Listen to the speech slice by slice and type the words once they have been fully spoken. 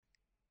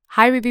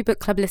Hi Ruby Book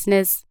Club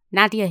listeners,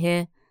 Nadia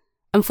here.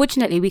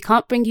 Unfortunately, we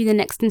can't bring you the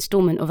next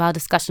installment of our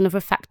discussion of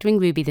refactoring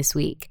Ruby this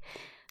week.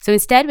 So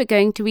instead, we're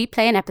going to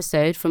replay an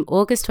episode from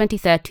August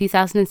 23rd,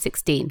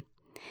 2016.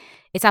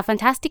 It's our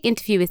fantastic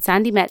interview with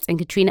Sandy Metz and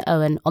Katrina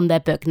Owen on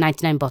their book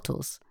 99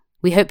 Bottles.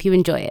 We hope you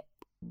enjoy it.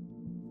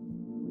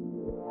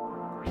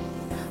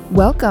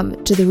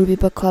 Welcome to the Ruby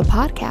Book Club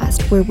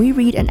podcast, where we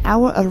read an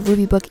hour of a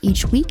Ruby book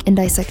each week and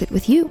dissect it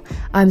with you.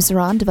 I'm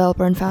Saran,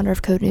 developer and founder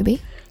of Code Newbie.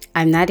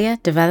 I'm Nadia,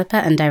 developer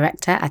and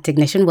director at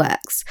Ignition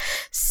Works.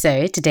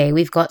 So today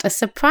we've got a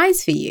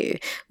surprise for you.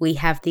 We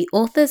have the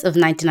authors of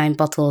 99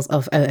 Bottles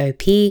of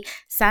OOP,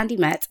 Sandy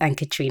Metz and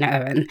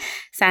Katrina Owen.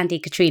 Sandy,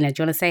 Katrina,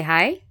 do you want to say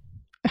hi?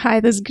 Hi,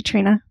 this is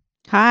Katrina.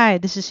 Hi,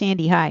 this is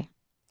Sandy. Hi.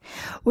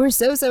 We're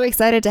so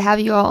excited to have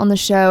you all on the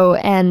show,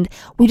 and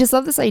we just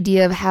love this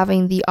idea of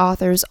having the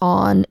authors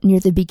on near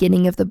the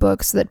beginning of the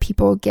book so that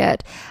people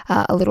get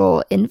a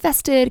little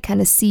invested, kind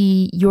of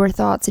see your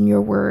thoughts and your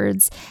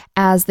words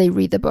as they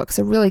read the book.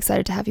 So really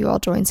excited to have you all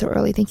join so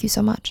early. Thank you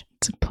so much.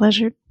 It's a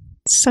pleasure.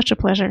 Such a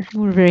pleasure.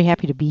 We're very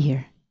happy to be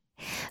here.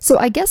 So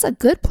I guess a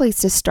good place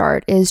to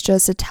start is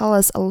just to tell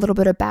us a little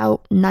bit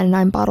about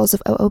 99 Bottles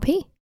of OOP.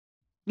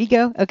 Me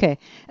go? Okay.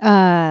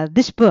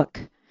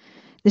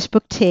 This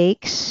book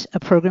takes a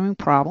programming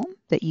problem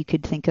that you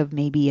could think of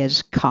maybe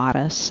as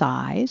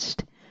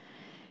kata-sized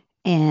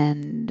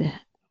and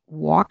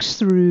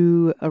writes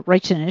an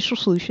initial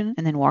solution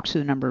and then walks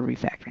through a number of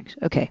refactorings.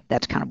 Okay,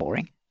 that's kind of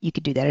boring. You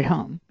could do that at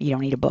home. You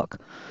don't need a book.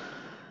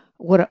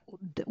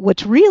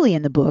 What's really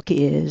in the book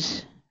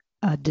is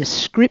a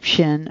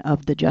description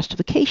of the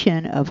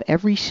justification of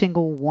every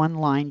single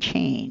one-line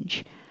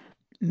change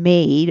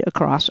made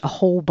across a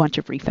whole bunch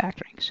of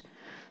refactorings.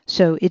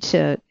 So it's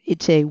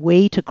a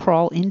way to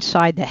crawl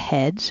inside the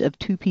heads of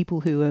two people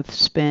who have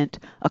spent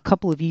a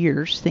couple of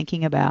years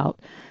thinking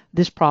about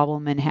this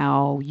problem and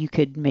how you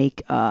could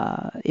make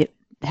how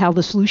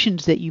the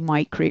solutions that you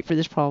might create for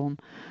this problem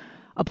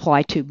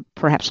apply to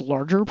perhaps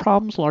larger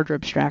problems, larger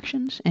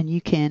abstractions, and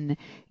you can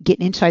get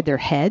inside their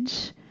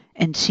heads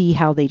and see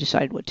how they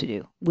decide what to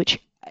do,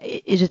 which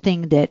is a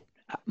thing that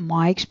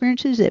my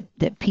experience is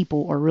that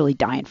people are really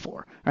dying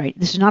for, right?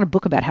 This is not a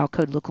book about how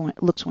code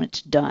looks when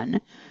it's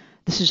done.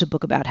 This is a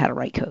book about how to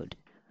write code.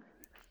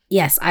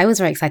 Yes, I was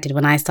very excited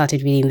when I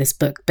started reading this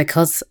book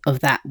because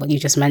of that, what you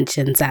just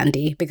mentioned,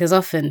 Sandy, because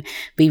often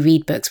we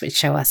read books which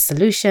show us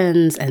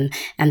solutions and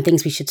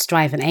things we should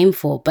strive and aim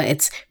for, but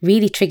it's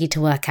really tricky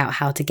to work out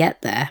how to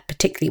get there,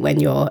 particularly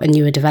when you're a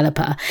newer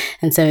developer.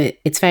 And so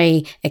it's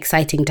very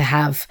exciting to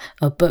have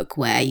a book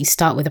where you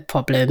start with a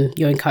problem,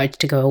 you're encouraged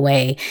to go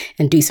away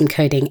and do some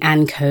coding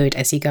and code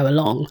as you go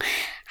along.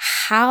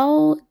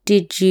 How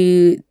did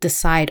you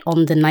decide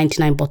on the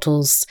 99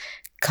 Bottles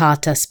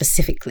kata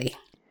specifically?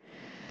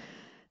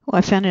 Well,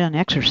 I found it on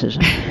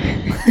Exercism,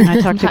 and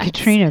I talked to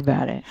Katrina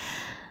about it.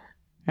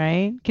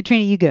 Right?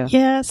 Katrina, you go.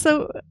 Yeah,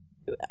 so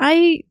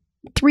 3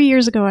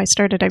 years ago, I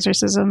started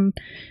Exercism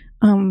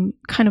kind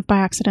of by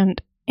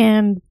accident,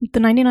 and the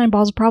 99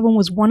 Balls problem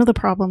was one of the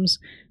problems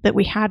that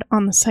we had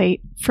on the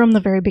site from the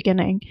very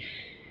beginning.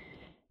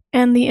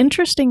 And the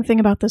interesting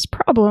thing about this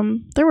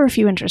problem, there were a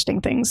few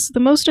interesting things. The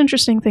most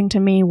interesting thing to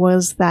me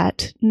was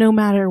that no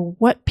matter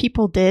what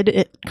people did,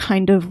 it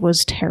kind of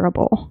was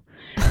terrible.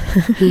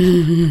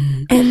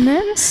 And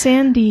then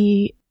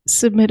Sandy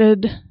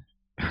submitted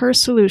her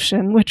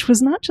solution, which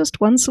was not just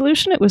one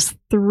solution, it was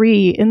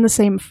 3 in the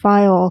same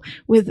file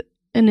with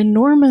an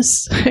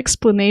enormous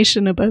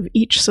explanation above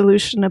each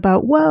solution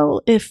about,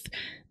 well, if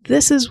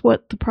this is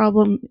what the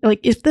problem, like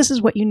if this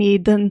is what you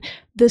need, then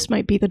this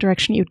might be the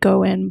direction you'd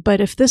go in.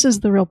 But if this is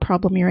the real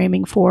problem you're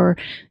aiming for,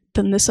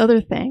 then this other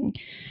thing.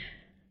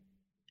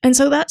 And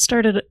so that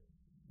started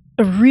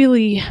a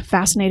really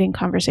fascinating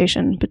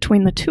conversation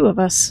between the two of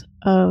us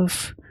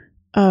of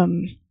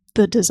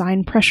the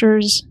design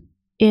pressures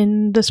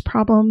in this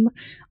problem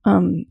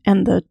and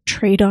the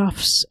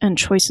trade-offs and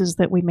choices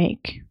that we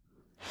make.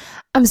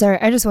 I'm sorry,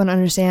 I just want to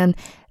understand.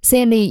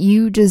 Sandy,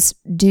 you just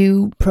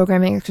do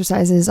programming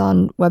exercises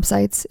on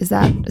websites? Is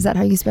that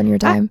how you spend your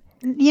time?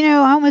 I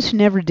almost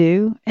never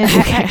do. And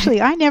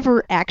I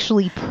never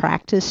actually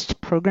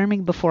practiced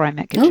programming before I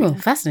met Katrina. Oh,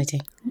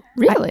 fascinating.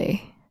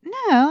 Really?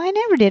 No, I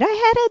never did. I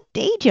had a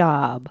day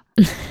job.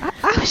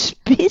 I was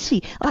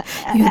busy.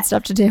 You had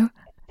stuff to do?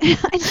 I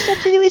had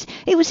stuff to do.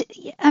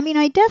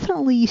 I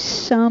definitely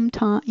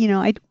sometimes,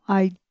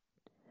 I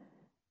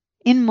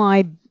in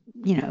my,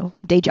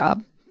 day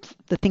job,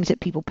 the things that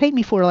people paid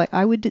me for, like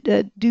I would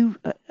I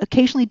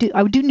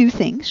would do new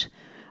things.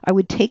 I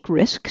would take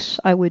risks.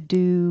 I would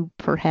do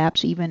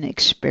perhaps even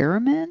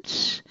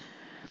experiments.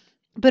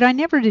 But I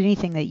never did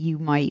anything that you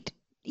might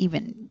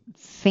even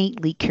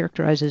faintly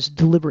characterize as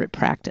deliberate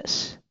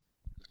practice.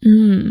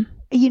 I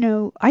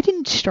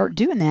didn't start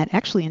doing that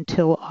actually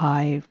until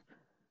I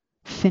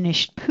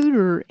finished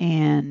Pooter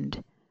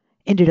and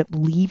ended up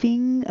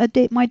leaving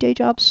my day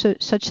job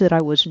such that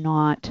I was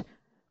not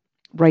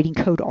writing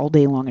code all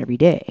day long every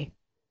day.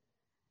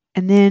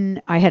 And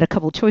then I had a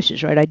couple of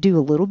choices, right? I do a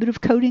little bit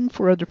of coding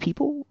for other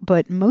people,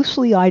 but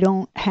mostly I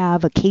don't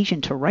have occasion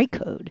to write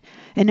code.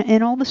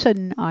 And all of a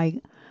sudden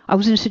I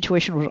was in a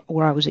situation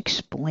where I was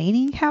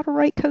explaining how to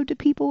write code to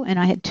people, and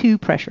I had two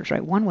pressures,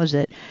 right? One was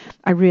that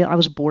I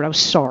was bored. I was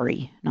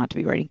sorry not to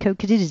be writing code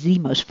because it is the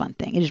most fun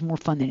thing. It is more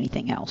fun than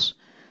anything else.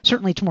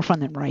 Certainly it's more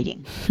fun than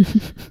writing.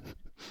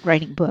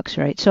 Writing books,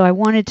 right? So I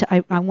wanted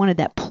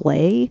that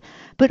play,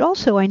 but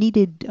also I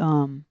needed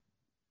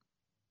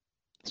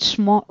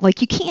small,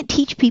 like you can't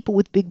teach people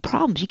with big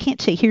problems. You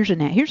can't say here's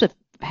a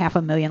half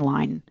a million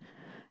lines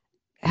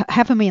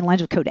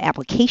of code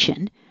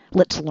application.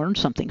 Let's learn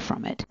something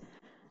from it,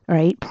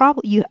 right?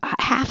 Probably you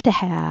have to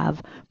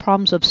have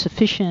problems of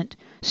sufficient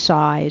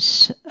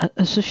size,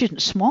 a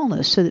sufficient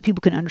smallness, so that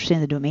people can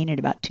understand the domain in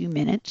about 2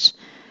 minutes,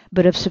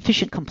 but of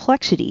sufficient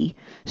complexity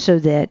so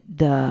that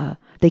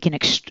they can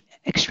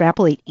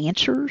extrapolate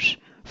answers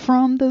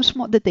from those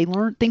small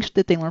things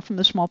that they learn from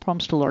the small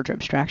problems to larger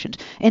abstractions.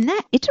 And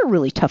that it's a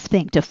really tough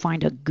thing to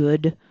find a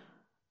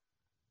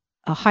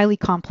highly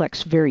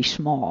complex, very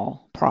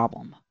small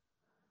problem.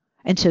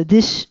 And so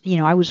this,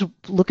 I was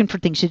looking for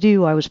things to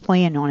do. I was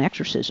playing on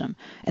exorcism,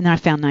 and then I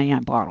found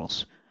 99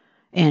 bottles,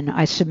 and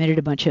I submitted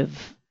a bunch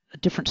of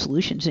different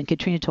solutions. And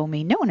Katrina told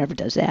me, no one ever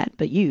does that,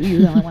 but you're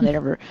the only one that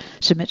ever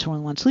submits more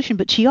than one solution.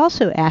 But she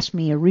also asked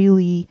me a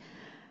really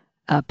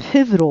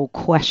pivotal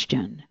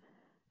question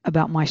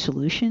about my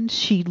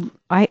solutions.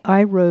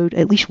 I wrote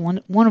at least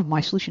one of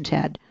my solutions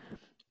had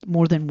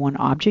more than one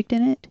object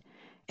in it,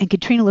 and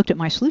Katrina looked at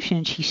my solution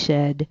and she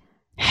said,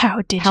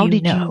 How did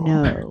you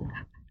know?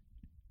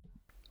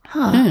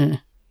 Huh.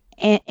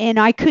 And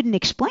I couldn't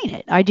explain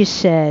it. I just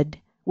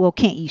said, well,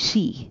 can't you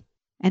see?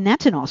 And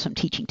that's an awesome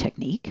teaching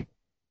technique,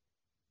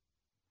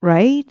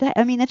 right?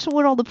 That's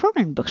what all the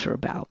programming books are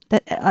about.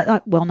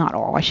 Well, not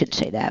all, I shouldn't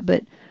say that,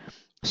 but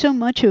so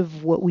much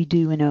of what we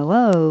do in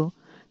OO,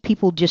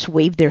 people just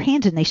wave their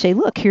hands and they say,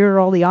 look, here are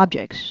all the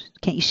objects.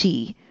 Can't you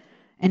see?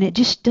 And it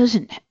just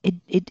doesn't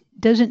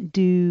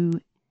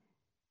do,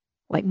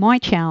 like, my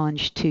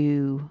challenge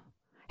to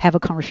have a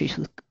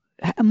conversation with,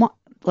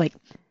 like,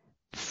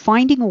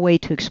 finding a way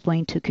to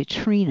explain to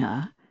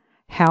Katrina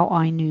how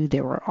I knew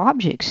there were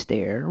objects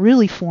there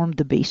really formed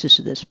the basis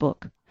of this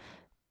book.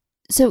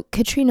 So,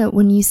 Katrina,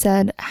 when you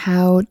said,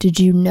 how did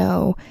you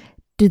know,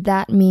 did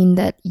that mean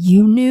that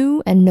you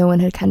knew and no one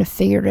had kind of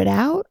figured it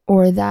out,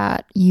 or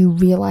that you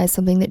realized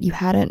something that you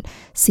hadn't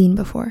seen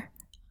before?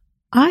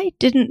 I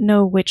didn't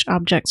know which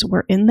objects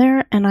were in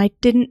there, and I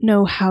didn't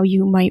know how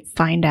you might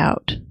find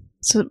out.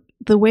 So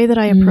the way that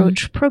I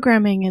approach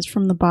programming is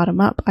from the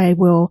bottom up. I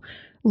will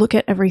look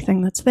at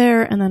everything that's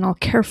there, and then I'll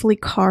carefully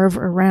carve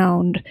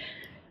around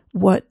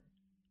what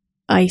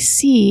I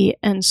see,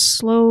 and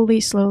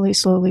slowly,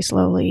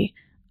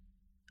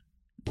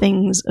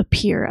 things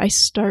appear. I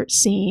start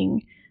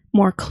seeing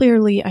more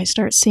clearly. I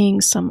start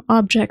seeing some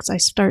objects. I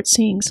start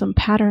seeing some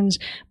patterns,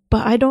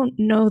 but I don't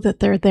know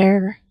that they're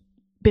there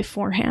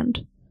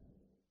beforehand.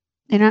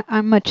 And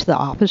I'm much the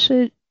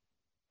opposite.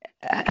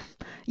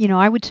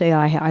 I would say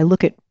I'll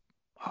look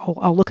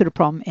at a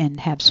problem and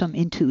have some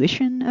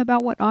intuition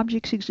about what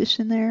objects exist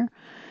in there.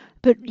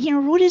 But,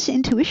 what is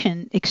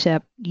intuition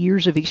except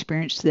years of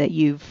experience that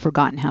you've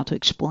forgotten how to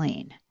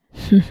explain?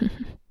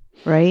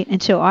 Right?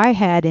 And so I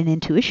had an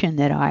intuition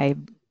that I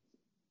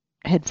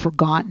had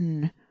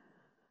forgotten,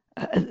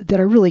 that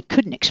I really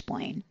couldn't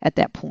explain at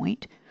that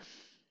point.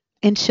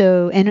 And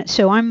so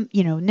I'm,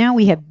 now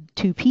we have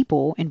two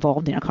people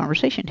involved in a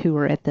conversation who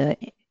are at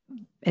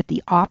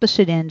the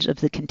opposite ends of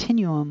the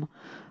continuum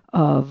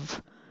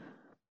of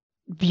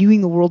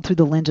viewing the world through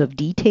the lens of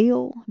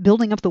detail,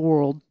 building up the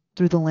world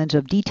through the lens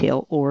of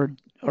detail, or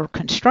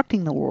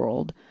constructing the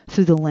world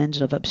through the lens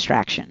of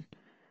abstraction.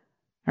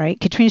 Right?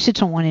 Katrina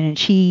sits on one end and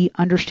she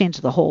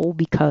understands the whole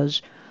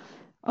because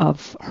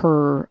of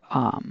her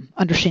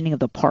understanding of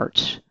the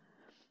parts.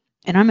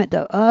 And I'm at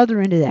the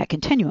other end of that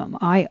continuum.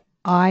 I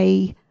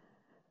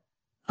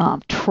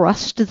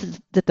trust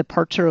that the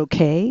parts are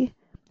okay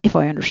if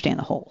I understand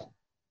the whole.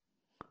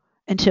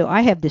 And so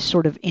I have this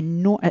sort of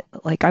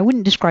I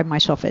wouldn't describe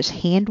myself as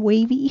hand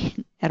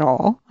wavy at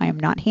all. I am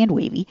not hand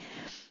wavy,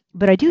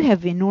 but I do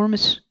have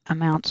enormous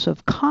amounts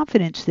of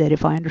confidence that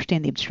if I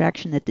understand the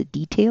abstraction, that the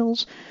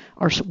details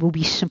will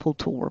be simple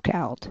to work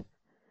out.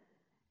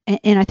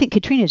 And I think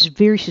Katrina is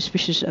very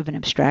suspicious of an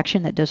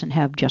abstraction that doesn't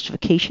have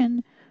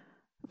justification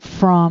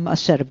from a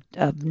set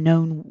of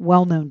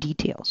well-known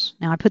details.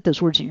 Now, I put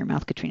those words in your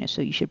mouth, Katrina,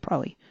 so you should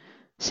probably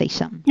say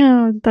something.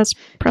 No, that's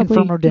probably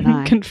confirm or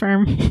deny.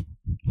 Confirm.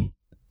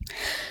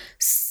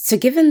 So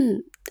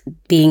given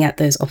being at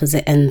those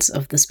opposite ends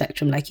of the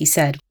spectrum, like you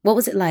said, what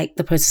was it like,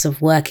 the process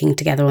of working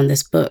together on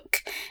this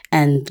book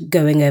and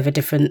going over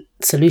different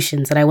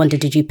solutions? And I wonder,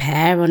 did you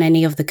pair on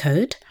any of the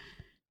code?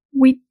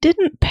 We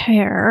didn't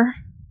pair.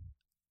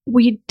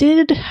 We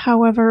did,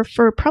 however,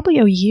 for probably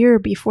a year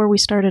before we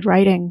started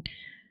writing,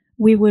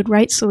 we would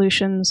write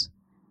solutions.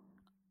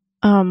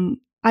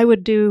 I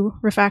would do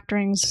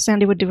refactorings.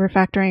 Sandy would do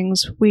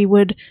refactorings. We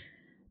would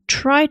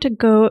try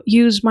to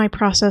use my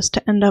process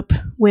to end up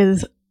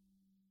with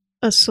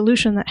a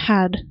solution that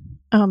had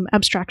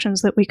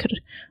abstractions that we could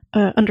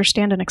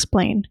understand and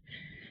explain.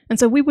 And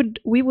so we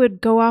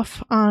would go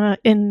off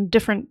in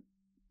different,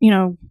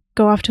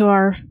 go off to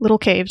our little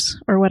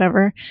caves or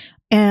whatever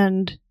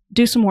and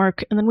do some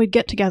work, and then we'd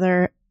get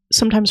together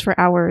sometimes for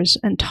hours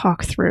and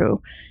talk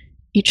through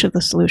each of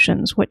the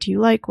solutions. What do you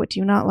like? What do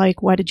you not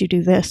like? Why did you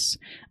do this?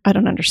 I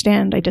don't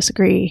understand. I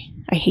disagree.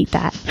 I hate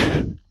that.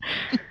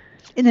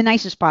 In the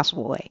nicest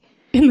possible way.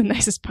 In the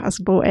nicest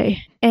possible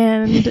way.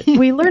 And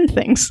we learned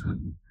things.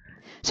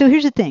 So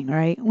here's the thing,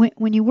 right?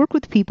 When you work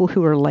with people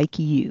who are like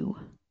you,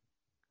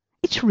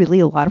 it's really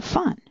a lot of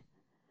fun.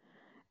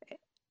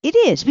 It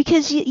is,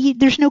 because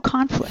there's no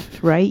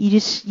conflict, right?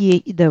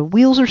 The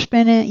wheels are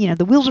spinning,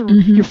 the wheels are,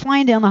 you're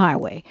flying down the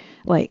highway.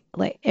 Like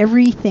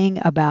everything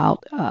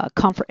about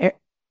comfort,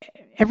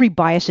 every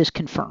bias is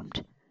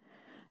confirmed.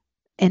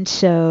 And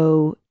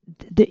so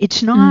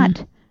it's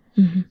not,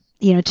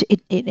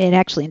 it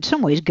actually in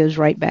some ways goes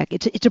right back.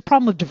 It's a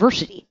problem of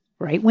diversity,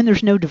 right? When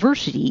there's no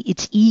diversity,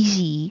 it's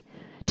easy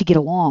to get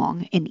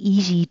along and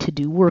easy to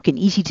do work and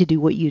easy to do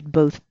what you'd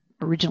both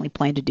originally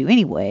planned to do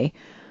anyway.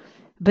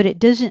 But it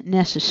doesn't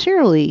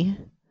necessarily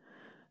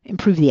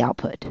improve the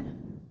output.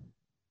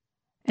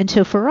 And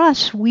so for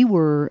us, we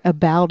were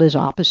about as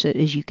opposite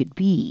as you could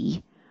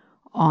be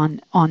on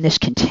this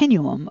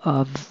continuum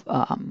of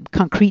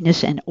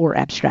concreteness and or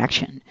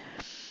abstraction.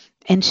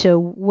 And so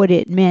what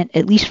it meant,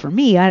 at least for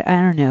me, I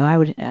don't know, I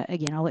would,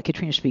 again, I'll let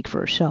Katrina speak for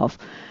herself.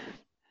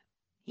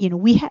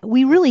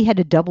 We really had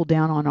to double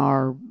down on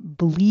our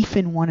belief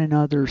in one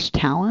another's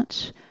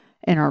talents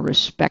and our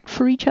respect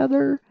for each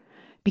other,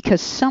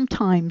 because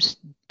sometimes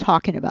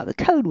talking about the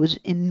code was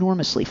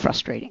enormously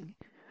frustrating.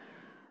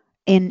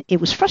 And it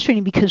was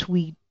frustrating because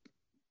we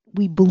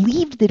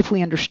believed that if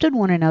we understood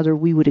one another,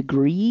 we would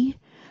agree.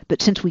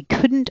 But since we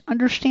couldn't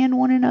understand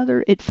one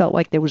another, it felt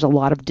like there was a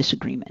lot of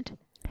disagreement.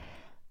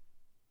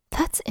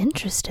 That's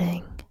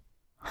interesting.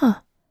 Huh.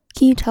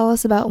 Can you tell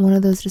us about one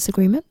of those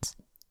disagreements?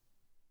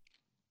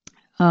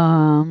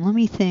 Let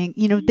me think.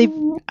 Can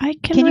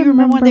you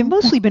remember one? They've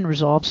mostly been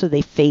resolved, so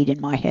they fade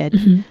in my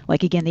head.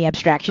 Like, again, the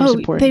abstraction is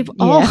important.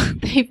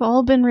 They've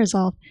all been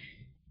resolved.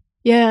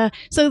 Yeah.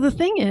 So the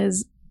thing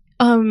is,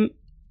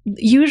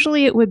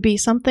 usually it would be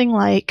something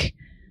like,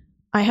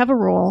 I have a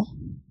rule,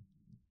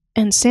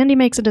 and Sandy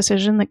makes a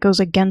decision that goes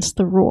against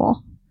the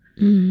rule.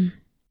 And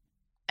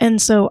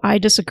so I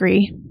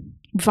disagree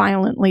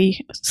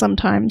violently,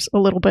 sometimes a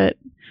little bit.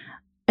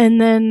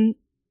 And then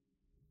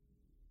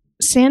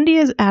Sandy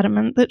is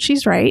adamant that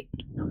she's right,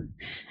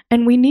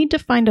 and we need to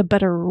find a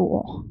better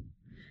rule.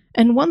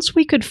 And once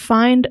we could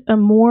find a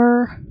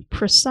more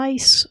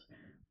precise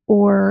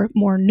or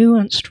more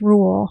nuanced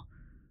rule,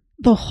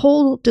 the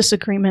whole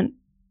disagreement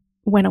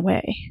went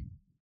away.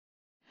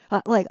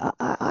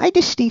 I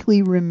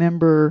distinctly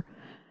remember,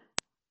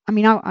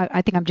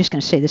 I think I'm just going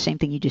to say the same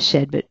thing you just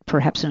said, but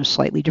perhaps in a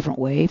slightly different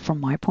way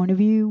from my point of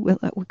view.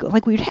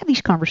 Like, we would have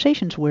these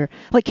conversations where,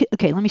 like,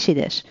 okay, let me say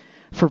this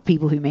for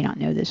people who may not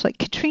know this. Like,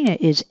 Katrina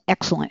is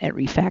excellent at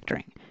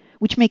refactoring,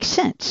 which makes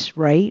sense,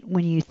 right?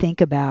 When you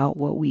think about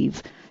what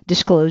we've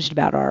disclosed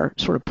about our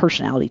sort of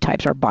personality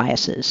types, our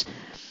biases.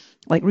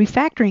 Like,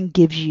 refactoring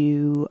gives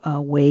you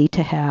a way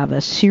to have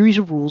a series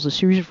of rules, a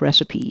series of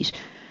recipes,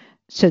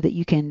 so that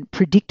you can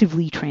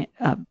predictably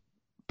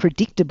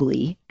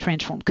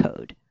transform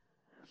code.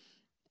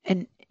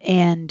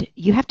 And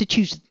you have to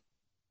choose,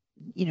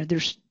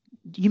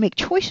 you make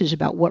choices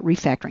about what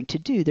refactoring to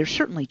do. There's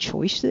certainly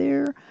choice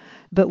there,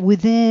 but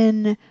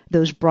within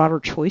those broader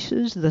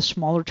choices, the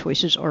smaller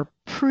choices are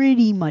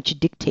pretty much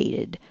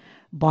dictated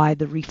by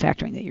the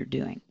refactoring that you're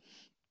doing.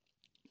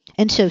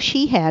 And so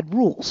she had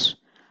rules.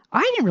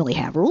 I didn't really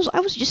have rules.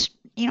 I was just,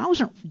 I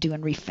wasn't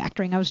doing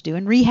refactoring. I was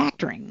doing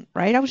rehactoring,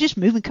 right? I was just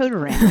moving code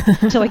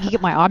around so I could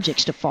get my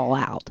objects to fall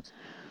out.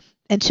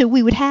 And so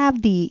we would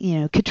have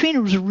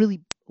Katrina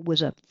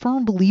was a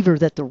firm believer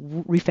that the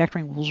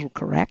refactoring rules were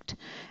correct.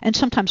 And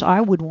sometimes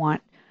I would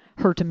want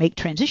her to make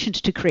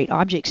transitions to create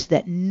objects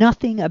that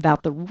nothing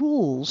about the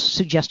rules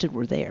suggested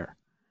were there.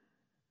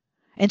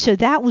 And so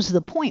that was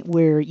the point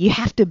where you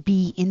have to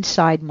be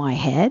inside my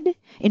head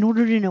in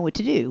order to know what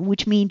to do,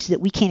 which means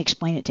that we can't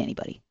explain it to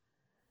anybody.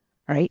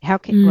 Right?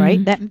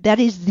 Right? That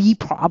is the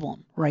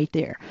problem right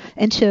there.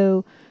 And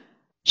so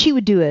she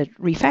would do a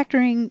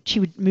refactoring. She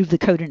would move the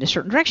code in a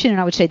certain direction, and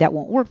I would say that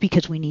won't work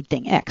because we need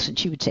thing X. And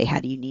she would say, how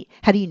do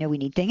you know we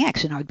need thing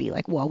X? And I would be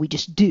like, well, we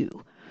just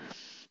do.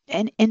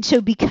 And so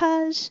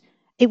because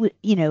it would,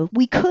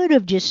 we could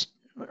have just,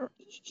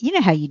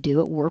 how you do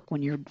at work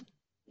when you're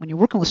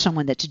working with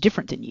someone that's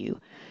different than you.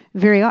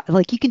 You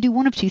can do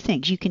one of two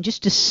things. You can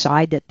just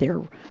decide that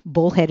they're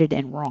bullheaded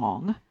and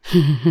wrong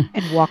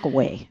and walk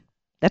away.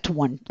 That's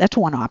one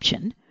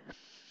option.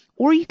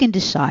 Or you can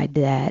decide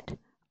that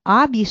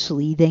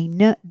obviously they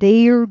know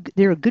they're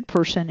a good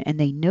person and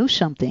they know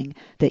something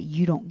that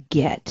you don't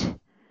get.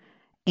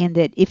 And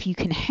that if you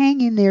can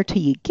hang in there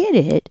till you get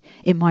it,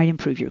 it might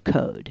improve your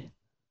code.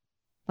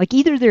 Like,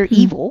 either they're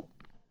evil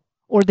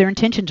or their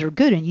intentions are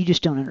good and you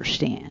just don't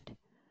understand.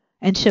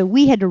 And so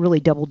we had to really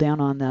double down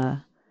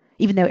on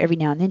even though every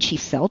now and then she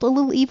felt a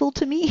little evil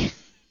to me.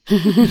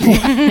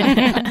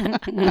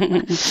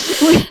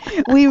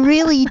 we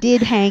really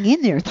did hang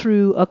in there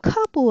through a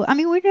couple. I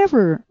mean, we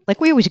never,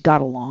 like, we always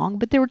got along,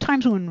 but there were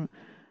times when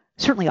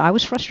certainly I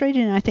was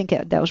frustrated, and I think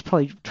that was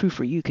probably true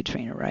for you,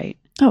 Katrina, right?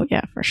 Oh,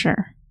 yeah, for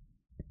sure.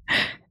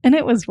 And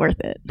it was worth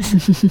it.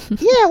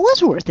 Yeah, it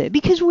was worth it,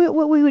 because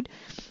what we would,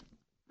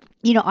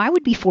 I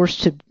would be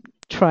forced to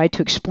try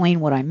to explain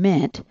what I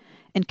meant,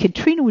 and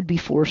Katrina would be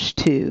forced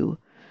to,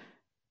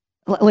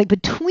 like,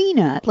 between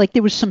us, like,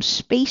 there was some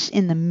space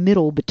in the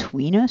middle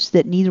between us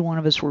that neither one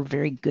of us were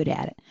very good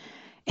at it.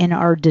 And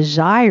our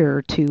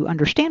desire to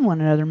understand one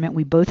another meant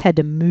we both had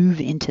to move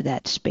into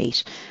that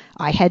space.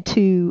 I had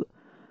to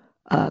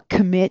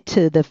commit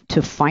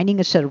to finding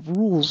a set of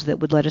rules that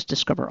would let us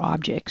discover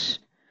objects.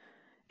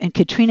 And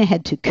Katrina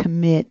had to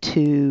commit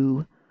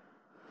to,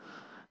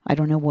 I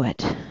don't know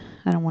what.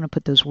 I don't want to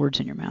put those words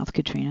in your mouth,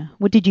 Katrina.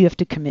 What did you have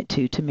to commit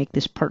to make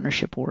this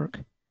partnership work?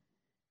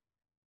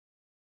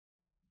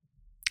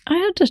 I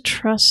had to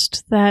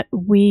trust that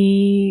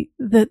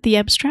the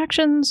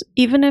abstractions,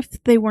 even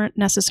if they weren't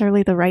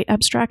necessarily the right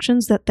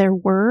abstractions, that there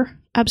were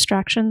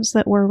abstractions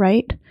that were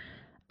right,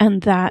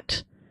 and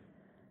that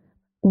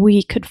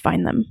we could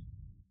find them.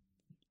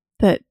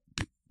 That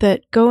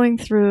going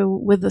through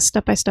with the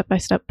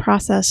step-by-step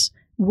process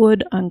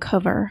would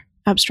uncover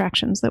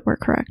abstractions that were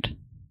correct.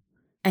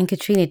 And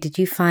Katrina, did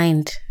you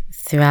find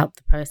throughout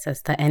the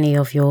process that any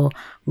of your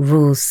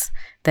rules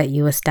that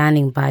you were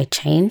standing by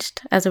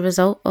changed as a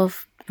result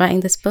of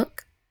writing this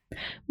book?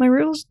 My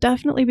rules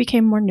definitely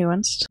became more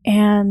nuanced,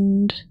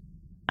 and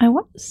I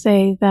want to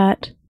say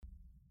that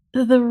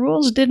the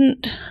rules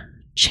didn't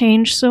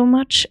change so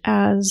much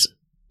as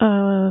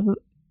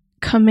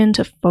come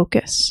into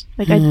focus.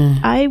 Like,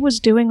 I was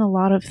doing a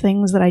lot of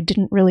things that I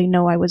didn't really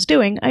know I was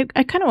doing.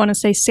 I kind of want to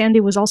say Sandy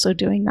was also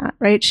doing that,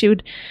 right? She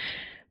would,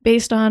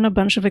 based on a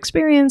bunch of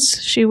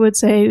experience, she would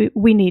say,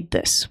 we need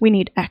this, we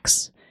need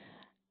X.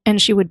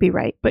 And she would be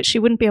right, but she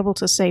wouldn't be able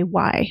to say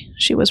why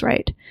she was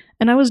right.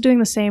 And I was doing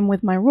the same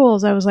with my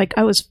rules. I was like,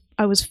 I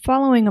was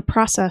following a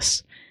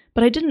process,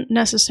 but I didn't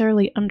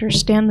necessarily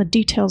understand the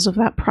details of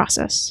that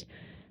process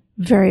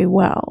very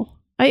well.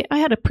 I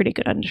had a pretty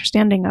good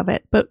understanding of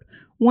it, but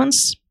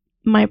once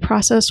my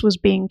process was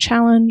being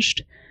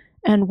challenged,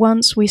 and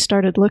once we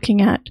started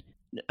looking at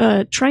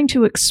trying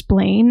to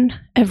explain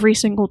every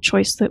single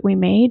choice that we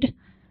made,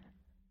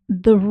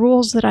 the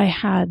rules that I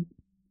had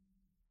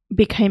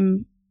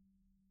became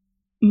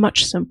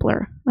much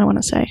simpler, I want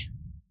to say.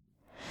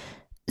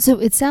 So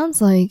it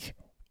sounds like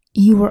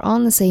you were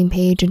on the same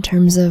page in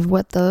terms of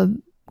what the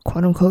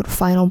quote-unquote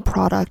final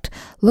product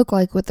looked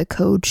like, what the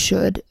code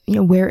should,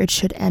 where it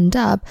should end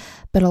up,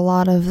 but a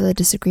lot of the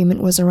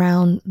disagreement was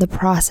around the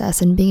process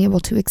and being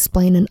able to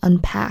explain and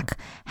unpack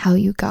how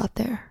you got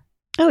there.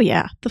 Oh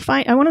yeah,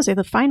 I want to say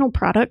the final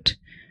product,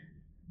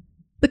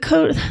 the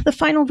code, the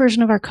final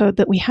version of our code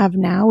that we have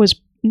now is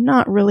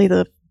not really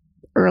the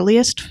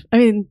earliest. I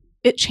mean,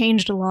 it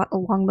changed a lot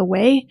along the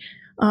way,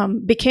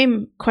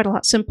 became quite a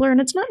lot simpler,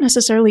 and it's not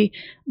necessarily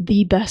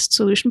the best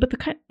solution, but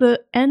the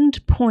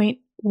end point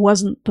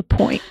wasn't the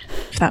point,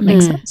 if that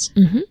makes sense.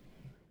 Mm-hmm.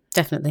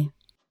 Definitely.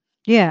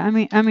 Yeah, I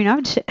mean, I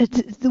would say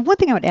the one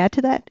thing I would add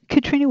to that,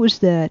 Katrina, was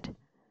that,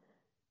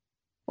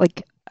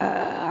 like,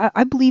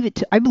 I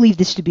believe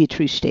this to be a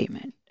true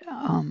statement.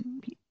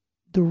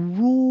 The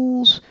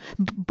rules,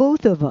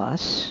 both of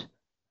us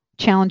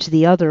challenge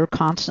the other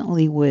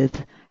constantly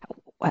with,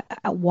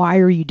 why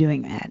are you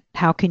doing that?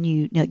 How can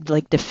you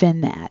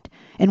defend that?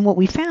 And what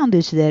we found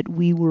is that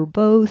we were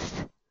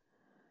both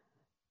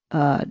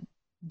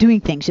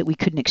doing things that we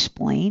couldn't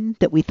explain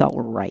that we thought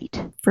were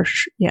right. For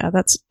sure. Yeah,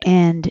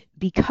 and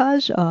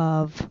because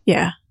of,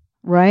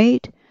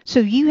 right? So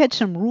you had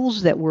some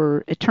rules that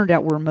it turned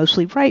out were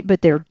mostly right,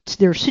 but there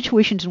are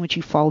situations in which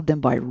you followed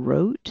them by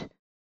rote,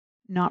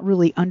 not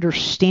really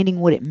understanding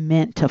what it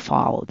meant to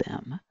follow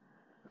them.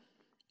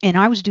 And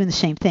I was doing the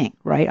same thing,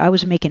 right? I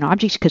was making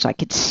objects because I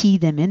could see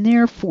them in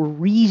there for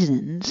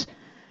reasons.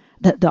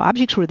 The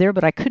objects were there,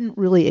 but I couldn't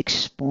really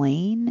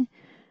explain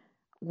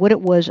what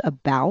it was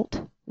about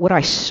what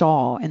I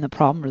saw in the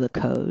problem or the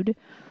code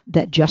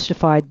that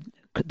justified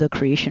the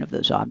creation of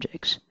those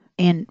objects.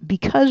 And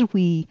because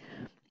we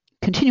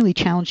continually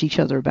challenged each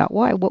other about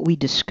why, what we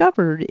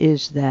discovered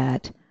is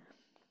that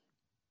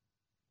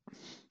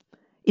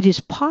it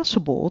is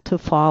possible to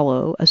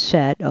follow a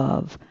set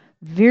of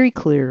very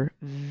clear,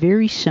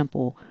 very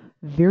simple,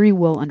 very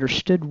well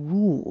understood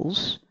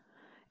rules,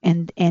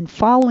 and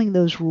following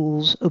those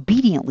rules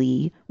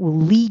obediently will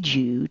lead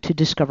you to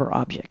discover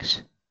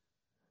objects.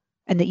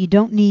 And that you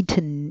don't need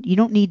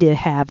to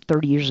have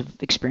 30 years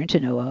of experience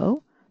in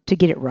OO to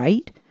get it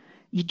right.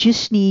 You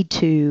just need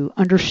to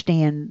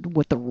understand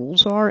what the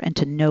rules are and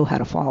to know how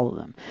to follow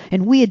them.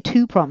 And we had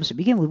two problems to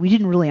begin with. We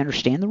didn't really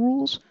understand the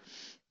rules,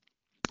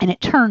 and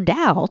it turned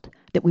out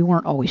that we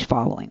weren't always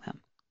following them.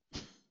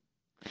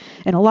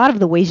 And a lot of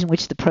the ways in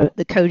which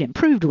the code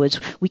improved was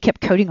we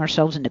kept coding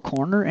ourselves into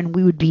corner, and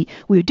we would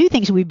do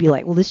things and we'd be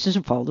like, well, this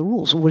doesn't follow the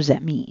rules. Well, what does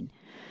that mean?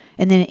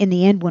 And then in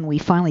the end, when we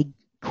finally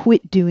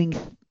quit doing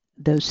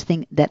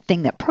that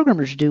thing that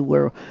programmers do,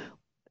 where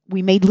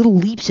we made little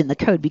leaps in the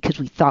code because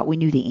we thought we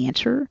knew the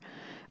answer.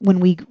 When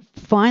we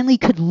finally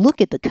could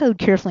look at the code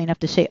carefully enough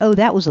to say, oh,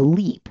 that was a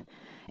leap,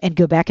 and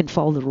go back and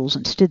follow the rules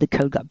instead, the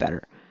code got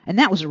better. And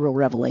that was a real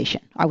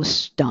revelation. I was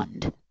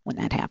stunned when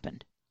that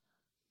happened.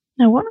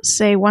 I want to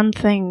say one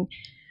thing.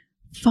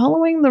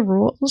 Following the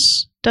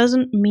rules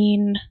doesn't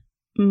mean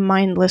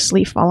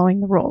mindlessly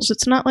following the rules.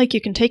 It's not like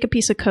you can take a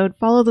piece of code,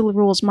 follow the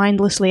rules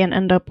mindlessly, and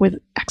end up with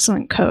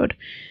excellent code.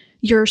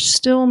 You're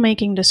still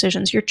making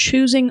decisions. You're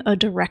choosing a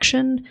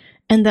direction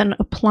and then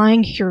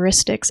applying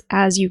heuristics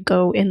as you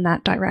go in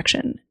that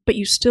direction. But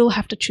you still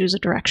have to choose a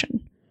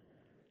direction.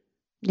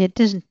 It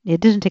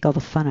doesn't take all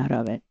the fun out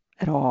of it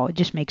at all. It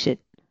just makes it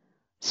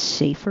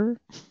safer.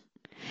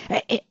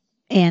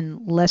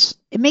 And less,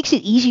 it makes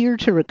it easier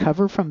to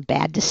recover from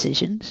bad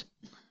decisions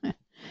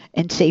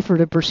and safer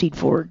to proceed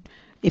forward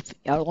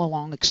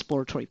along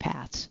exploratory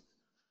paths.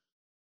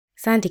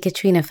 Sandy,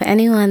 Katrina, for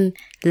anyone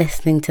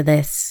listening to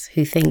this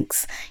who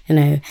thinks,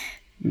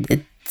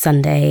 it's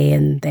Sunday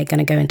and they're going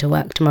to go into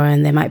work tomorrow,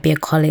 and there might be a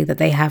colleague that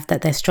they have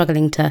that they're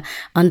struggling to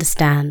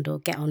understand or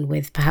get on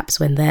with, perhaps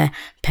when they're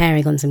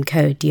pairing on some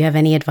code, do you have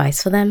any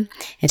advice for them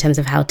in terms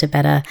of how to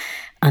better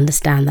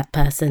understand that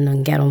person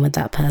and get on with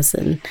that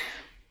person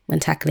when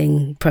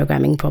tackling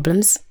programming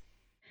problems?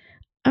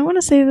 I want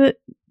to say that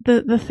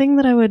the thing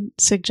that I would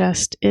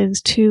suggest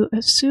is to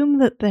assume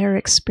that their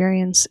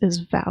experience is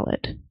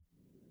valid.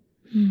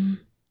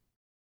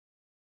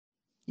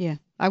 Yeah,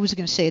 I was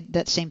going to say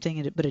that same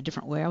thing, but a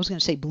different way. I was going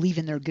to say believe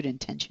in their good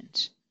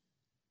intentions.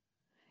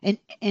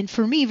 And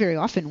for me, very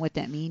often what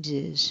that means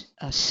is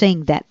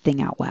saying that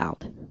thing out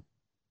loud.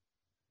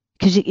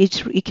 Because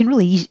it can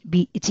really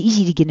be, it's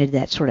easy to get into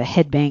that sort of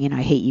headbanging,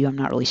 I hate you, I'm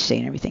not really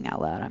saying everything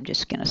out loud, I'm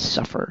just going to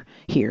suffer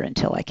here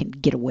until I can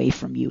get away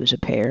from you as a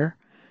pair,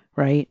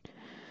 right?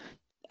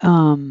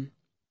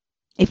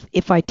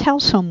 If I tell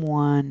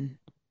someone,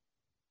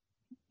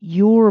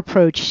 your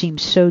approach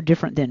seems so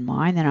different than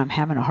mine that I'm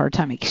having a hard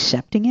time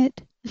accepting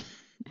it.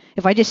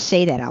 If I just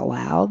say that out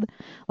loud,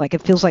 like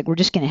it feels like we're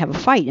just going to have a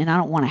fight, and I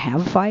don't want to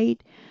have a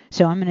fight.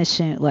 So I'm going to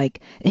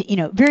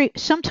assume,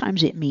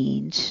 sometimes it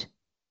means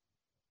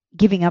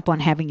giving up on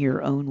having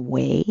your own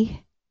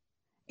way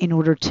in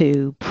order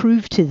to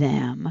prove to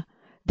them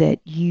that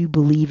you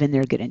believe in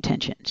their good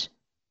intentions.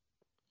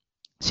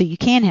 So you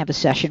can have a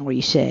session where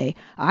you say,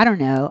 I don't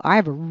know, I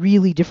have a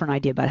really different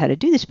idea about how to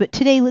do this, but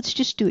today let's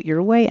just do it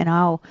your way, and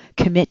I'll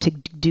commit to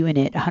doing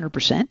it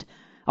 100%.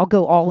 I'll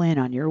go all in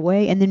on your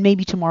way, and then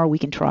maybe tomorrow we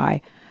can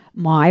try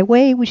my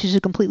way, which is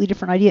a completely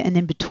different idea. And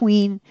then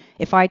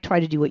if I try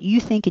to do what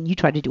you think and you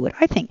try to do what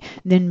I think,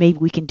 then maybe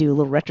we can do a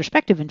little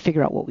retrospective and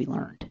figure out what we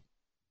learned.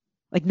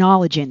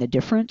 Acknowledging the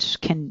difference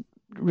can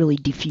really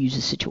diffuse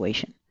the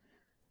situation.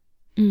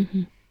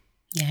 Mm-hmm.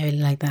 Yeah, I really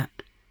like that.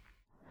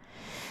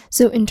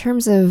 So in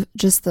terms of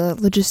just the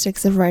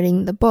logistics of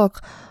writing the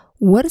book,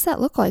 what does that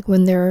look like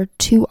when there are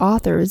two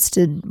authors?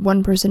 Did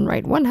one person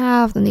write one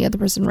half, then the other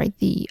person write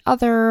the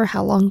other?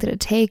 How long did it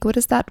take? What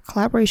does that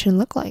collaboration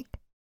look like?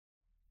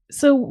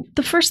 So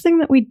the first thing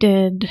that we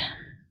did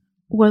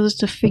was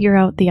to figure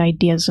out the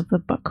ideas of the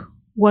book.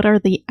 What are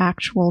the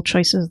actual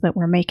choices that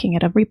we're making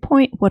at every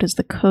point? What is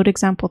the code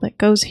example that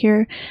goes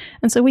here?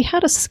 And so we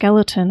had a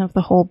skeleton of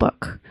the whole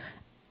book,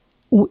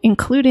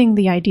 including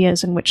the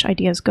ideas and which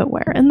ideas go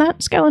where. And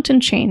that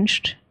skeleton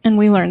changed, and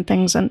we learned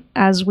things. And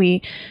as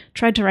we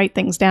tried to write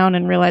things down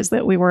and realized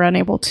that we were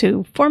unable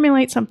to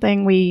formulate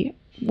something, we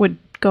would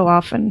go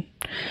off and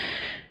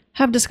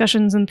have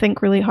discussions and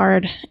think really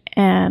hard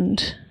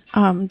and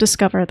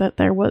discover that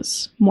there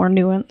was more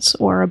nuance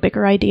or a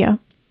bigger idea.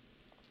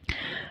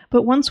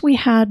 But once we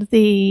had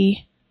the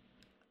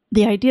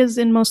ideas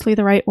in mostly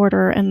the right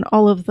order and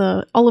all of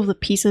the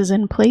pieces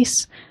in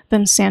place,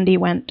 then Sandy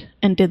went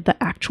and did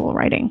the actual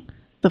writing,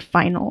 the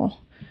final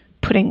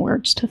putting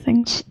words to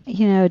things.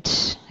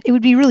 It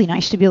would be really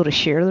nice to be able to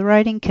share the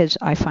writing because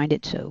I find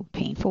it so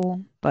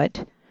painful.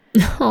 But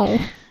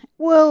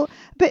well,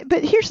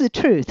 but here's the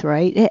truth,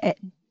 right?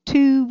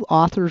 Two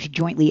authors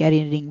jointly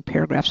editing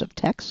paragraphs of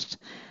text,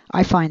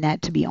 I find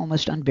that to be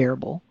almost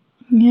unbearable.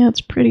 Yeah,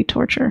 it's pretty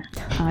torture.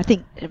 I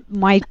think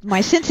my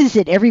sense is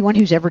that everyone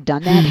who's ever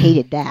done that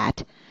hated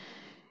that.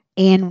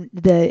 And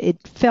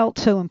it felt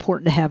so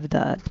important to have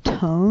the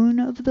tone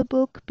of the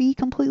book be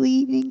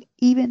completely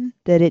even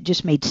that it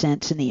just made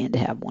sense in the end to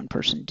have one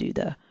person do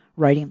the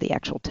writing of the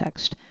actual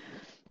text.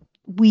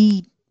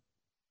 We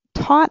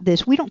taught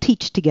this. We don't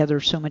teach together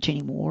so much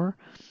anymore,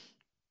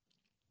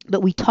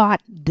 but we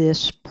taught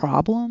this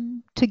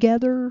problem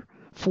together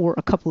for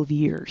a couple of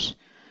years.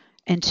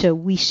 And so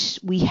we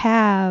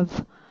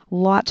have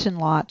lots and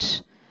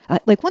lots.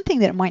 Like one thing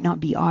that might not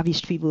be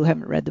obvious to people who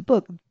haven't read the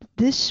book,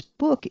 this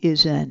book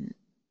is an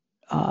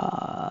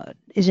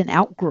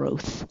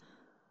outgrowth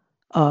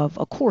of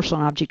a course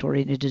on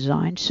object-oriented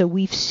design. So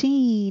we've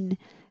seen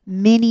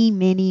many,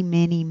 many,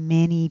 many,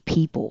 many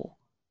people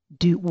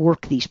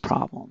work these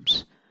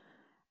problems.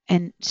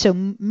 And so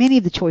many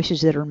of the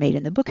choices that are made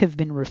in the book have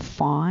been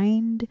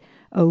refined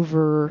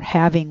over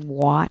having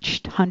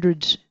watched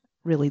hundreds,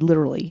 really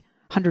literally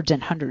hundreds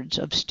and hundreds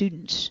of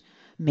students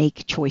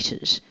make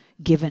choices,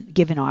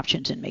 given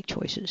options and make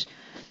choices.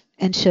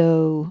 And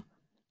so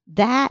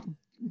that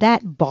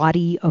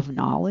body of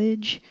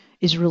knowledge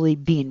is really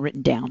being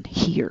written down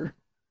here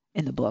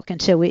in the book.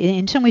 And so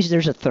in some ways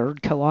there's a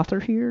third co-author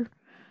here,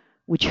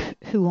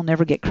 who will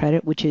never get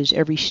credit, which is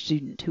every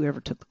student who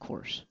ever took the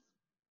course.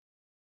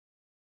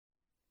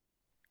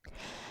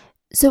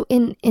 So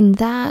in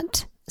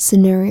that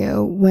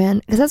scenario,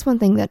 because that's one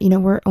thing that,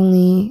 we're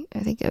only, I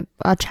think,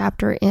 a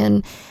chapter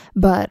in,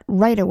 but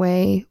right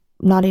away,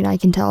 Nadia and I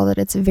can tell that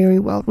it's very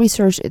well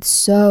researched. It's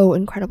so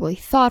incredibly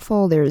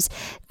thoughtful. There's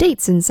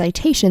dates and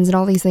citations and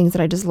all these things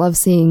that I just love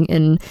seeing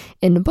in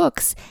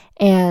books.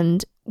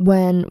 And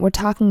when we're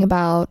talking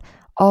about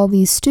all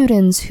these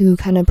students who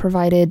kind of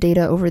provided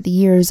data over the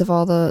years of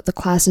all the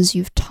classes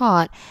you've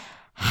taught,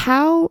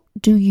 how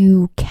do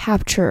you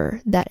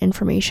capture that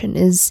information?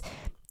 Is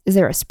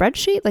there a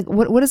spreadsheet? Like,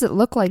 what does it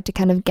look like to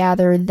kind of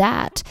gather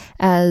that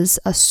as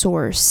a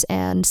source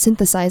and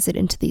synthesize it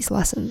into these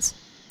lessons?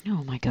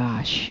 Oh my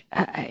gosh!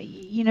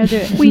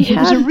 We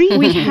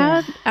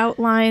had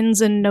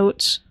outlines and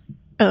notes.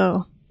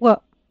 Oh,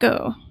 well,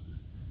 go.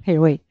 Here,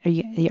 wait.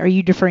 Are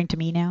you deferring to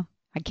me now?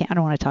 I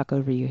don't want to talk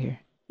over you here.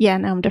 Yeah,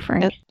 now I'm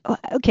deferring.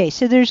 Okay,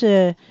 so there's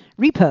a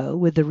repo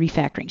with the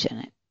refactorings in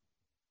it,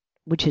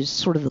 which is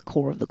sort of the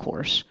core of the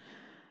course.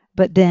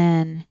 But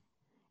then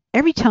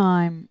every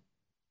time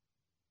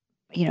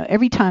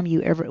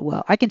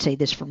I can say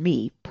this for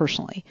me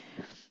personally,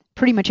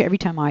 pretty much every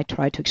time I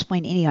try to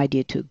explain any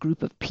idea to a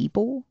group of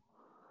people,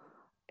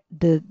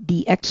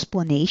 the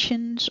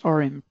explanations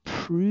are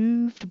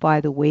improved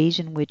by the ways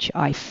in which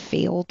I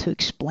fail to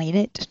explain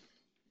it,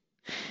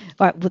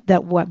 by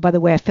the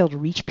way I fail to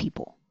reach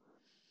people.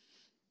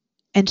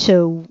 And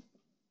so,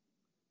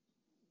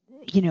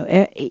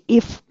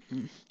 if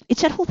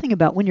it's that whole thing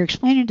about when you're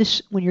trying to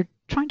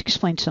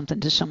explain something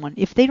to someone,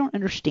 if they don't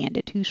understand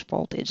it, whose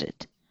fault is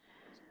it?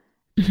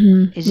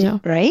 Mm-hmm. Is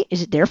it right?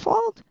 Is it their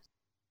fault?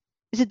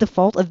 Is it the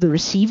fault of the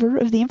receiver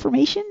of the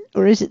information,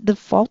 or is it the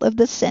fault of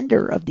the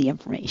sender of the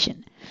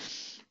information?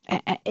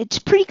 It's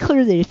pretty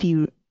clear that if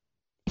you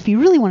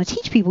really want to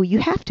teach people, you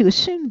have to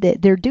assume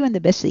that they're doing the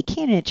best they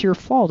can, and it's your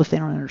fault if they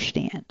don't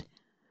understand.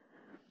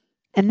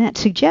 And that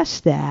suggests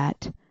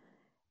that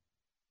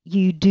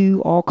you do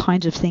all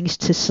kinds of things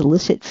to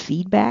solicit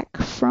feedback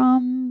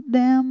from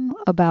them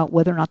about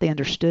whether or not they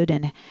understood,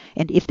 and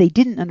if they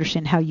didn't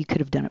understand, how you could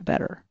have done it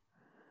better.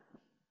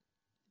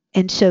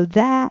 And so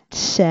that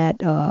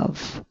set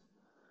of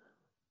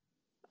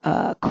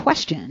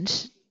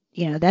questions,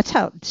 that's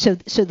how. So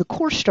the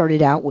course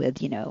started out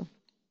with,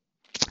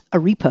 a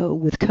repo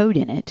with code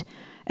in it,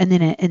 and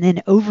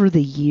then over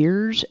the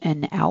years,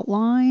 an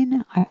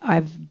outline.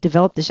 I've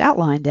developed this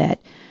outline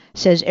that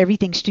says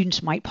everything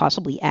students might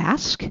possibly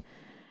ask,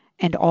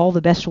 and all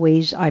the best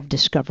ways I've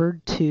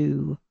discovered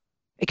to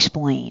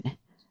explain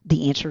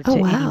the answer to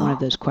any one of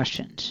those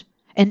questions.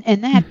 And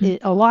that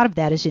a lot of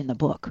that is in the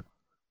book.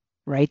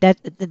 Right. I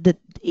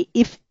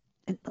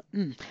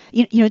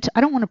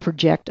don't want to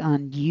project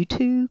on you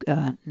two,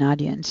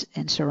 Nadia and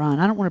Saran.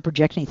 I don't want to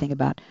project anything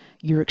about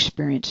your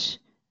experience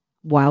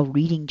while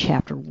reading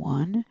chapter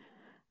 1,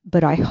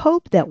 but I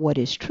hope that what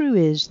is true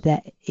is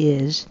that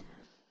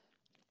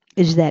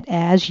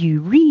as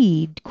you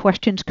read,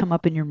 questions come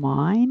up in your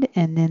mind,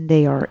 and then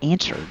they are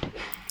answered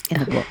in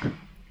the book.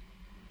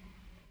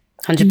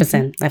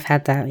 100%. I've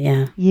had that.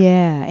 Yeah.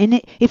 Yeah,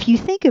 and if you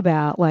think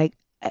about like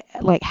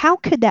how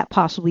could that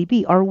possibly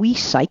be? Are we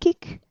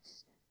psychic?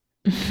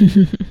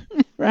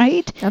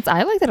 Right?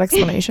 I like that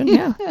explanation.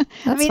 Yeah.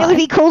 I mean, it would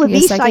be cool to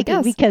be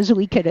psychic because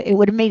it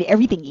would have made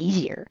everything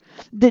easier.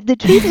 The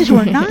truth is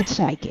we're not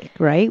psychic,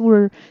 right?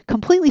 We're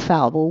completely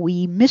fallible.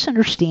 We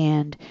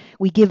misunderstand.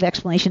 We give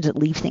explanations that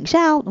leave things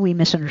out. We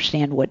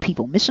misunderstand what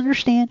people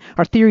misunderstand.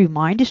 Our theory of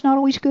mind is not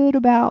always good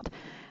about,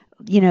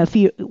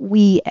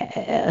 we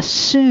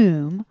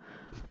assume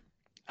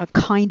a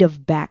kind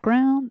of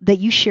background that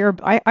you share.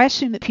 I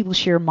assume that people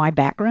share my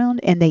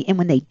background, and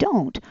when they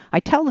don't, I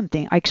tell them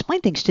I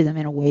explain things to them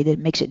in a way that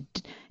makes it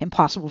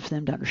impossible for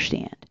them to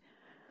understand.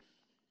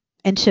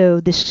 And so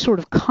this sort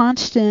of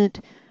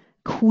constant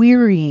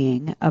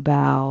querying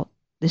about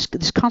this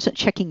constant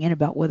checking in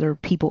about whether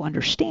people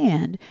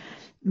understand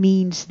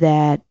means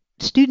that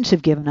students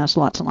have given us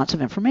lots and lots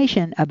of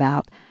information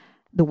about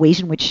the ways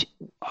in which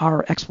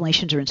our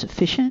explanations are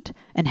insufficient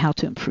and how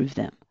to improve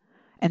them.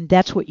 And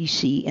that's what you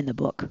see in the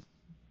book.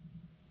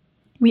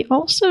 We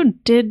also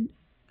did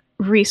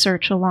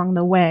research along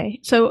the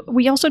way. So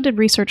we also did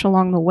research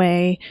along the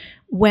way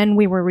when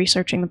we were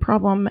researching the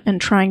problem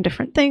and trying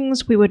different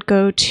things. We would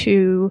go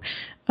to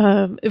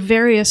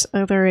various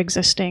other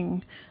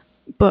existing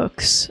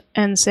books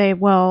and say,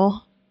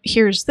 well,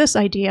 here's this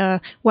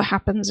idea. What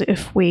happens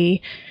if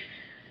we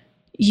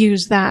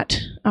use that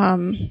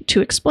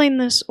to explain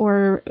this,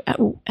 or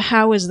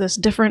how is this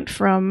different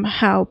from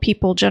how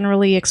people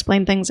generally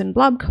explain things in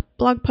blog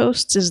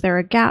posts? Is there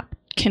a gap?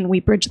 Can we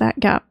bridge that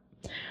gap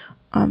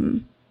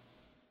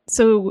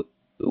So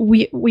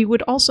we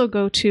would also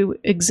go to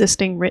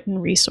existing written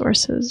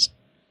resources.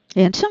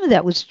 And some of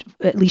that was,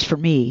 at least for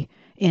me,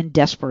 in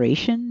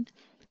desperation.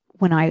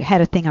 When I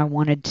had a thing I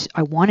wanted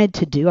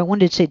to do, I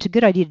wanted to say it's a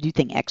good idea to do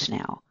thing X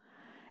now.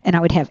 And I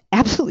would have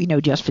absolutely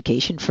no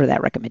justification for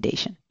that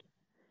recommendation.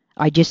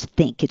 I just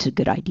think it's a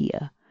good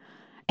idea.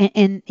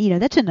 And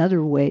that's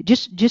another way,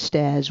 just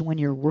as when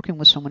you're working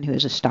with someone who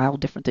has a style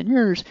different than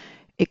yours,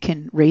 it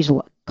can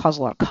cause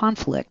a lot of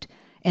conflict.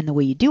 And the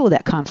way you deal with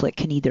that conflict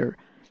can either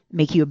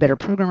make you a better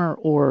programmer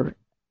or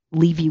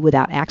leave you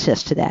without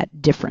access to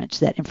that difference,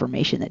 that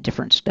information that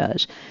difference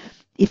does.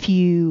 If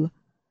you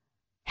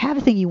have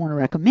a thing you want to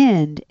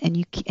recommend and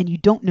you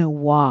don't know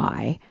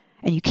why,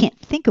 and you can't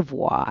think of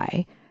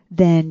why,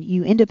 then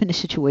you end up in a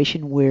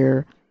situation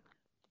where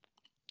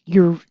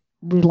you're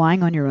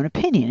relying on your own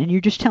opinion and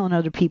you're just telling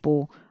other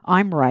people,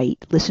 I'm right,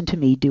 listen to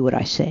me, do what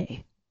I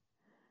say.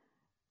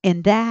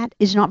 And that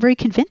is not very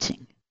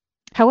convincing.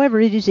 However,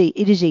 a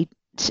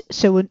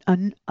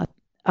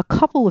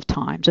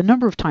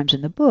number of times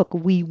in the book,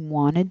 we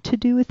wanted to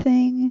do a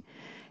thing,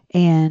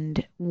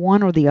 and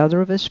one or the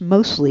other of us,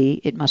 mostly,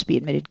 it must be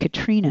admitted,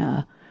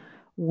 Katrina,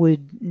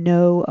 would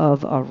know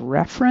of a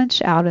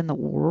reference out in the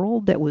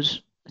world that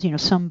was,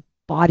 some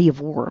body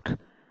of work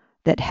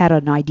that had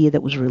an idea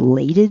that was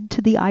related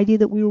to the idea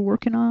that we were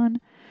working on,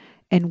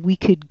 and we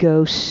could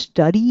go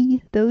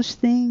study those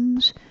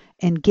things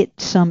and get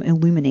some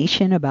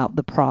illumination about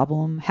the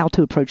problem, how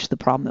to approach the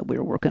problem that we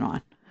were working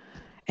on.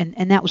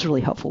 And that was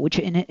really helpful.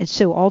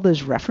 So all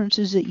those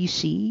references that you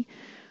see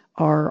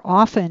are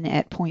often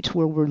at points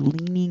where we're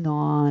leaning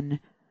on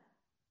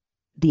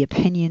the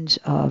opinions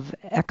of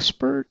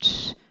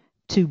experts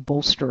to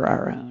bolster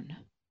our own.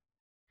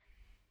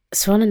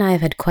 Saron and I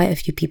have had quite a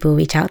few people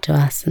reach out to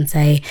us and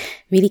say,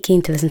 really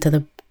keen to listen to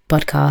the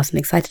podcast and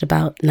excited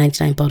about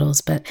 99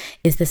 Bottles, but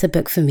is this a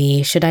book for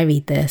me? Should I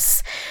read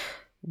this?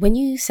 When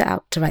you set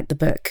out to write the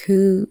book,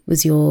 who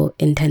was your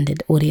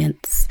intended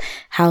audience?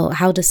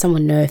 How does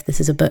someone know if this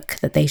is a book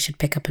that they should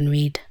pick up and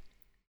read?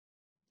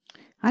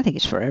 I think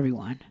it's for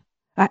everyone.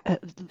 I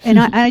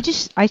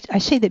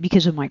say that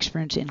because of my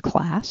experience in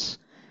class.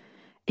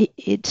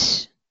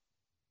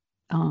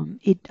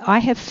 I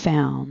have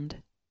found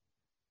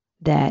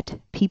that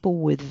people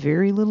with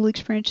very little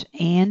experience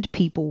and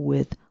people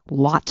with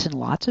lots and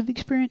lots of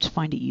experience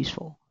find it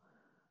useful,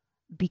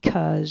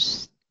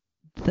 because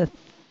the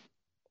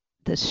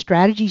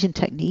strategies and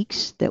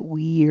techniques that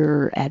we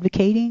are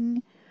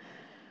advocating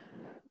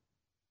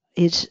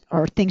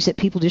are things that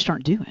people just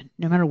aren't doing,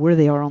 no matter where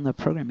they are on the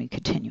programming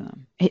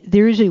continuum.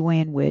 There is a way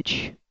in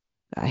which,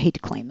 I hate to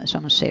claim this,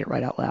 I'm going to say it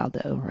right out loud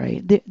though,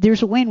 right?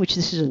 There's a way in which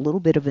this is a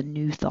little bit of a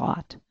new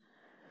thought.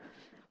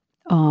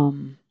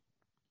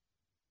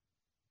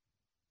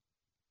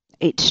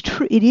 It's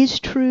true. It is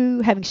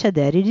true. Having said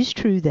that, it is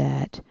true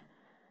that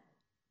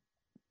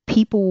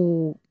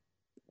people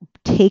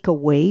take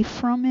away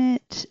from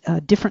it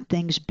different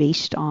things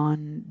based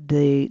on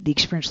the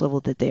experience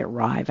level that they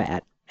arrive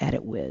at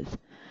it with.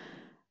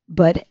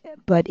 But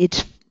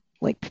it's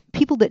like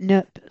people that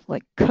know,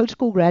 like code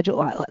school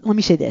graduate. Let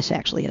me say this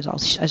actually,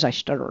 as I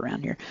stutter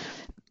around here.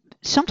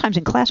 Sometimes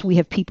in class we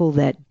have people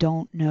that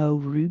don't know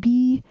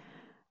Ruby,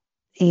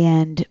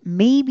 and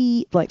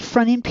maybe like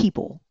front end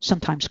people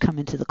sometimes come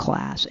into the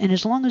class, and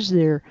as long as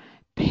they're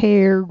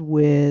paired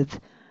with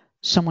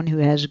someone who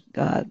has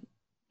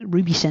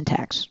Ruby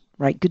syntax,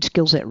 right, good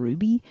skills at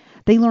Ruby,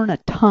 they learn a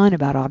ton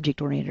about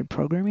object-oriented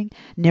programming,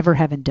 never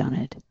having done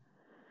it.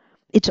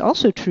 It's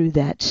also true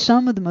that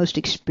some of the most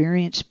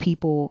experienced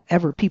people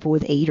ever, people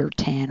with 8 or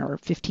 10 or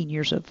 15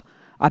 years of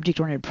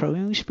object-oriented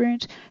programming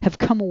experience, have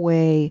come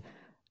away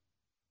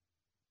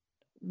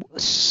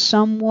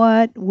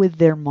somewhat with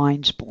their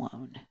minds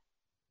blown.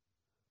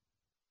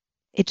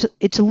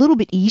 It's a little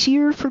bit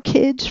easier for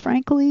kids,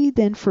 frankly,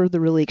 than for the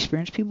really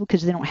experienced people,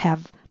 because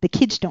the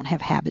kids don't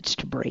have habits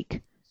to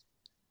break.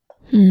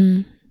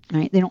 Mm-hmm.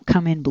 Right? They don't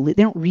come in, they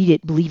don't read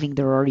it believing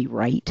they're already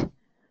right.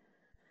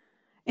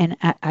 And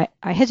I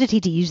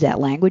hesitate to use that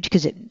language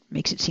because it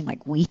makes it seem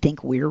like we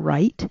think we're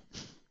right.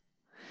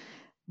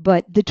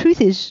 But the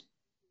truth is,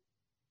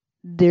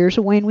 there's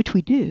a way in which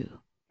we do,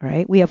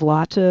 right? We've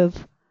worked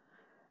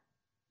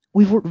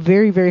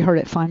very, very hard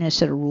at finding a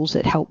set of rules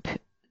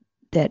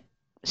that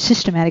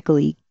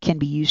systematically can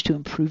be used to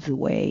improve the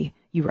way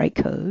you write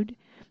code.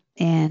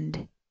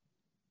 And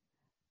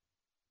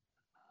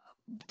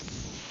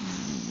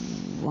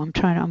I'm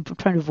trying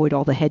to avoid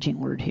all the hedging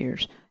words here.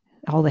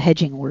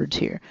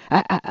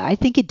 I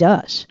think it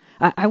does.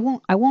 I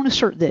won't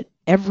assert that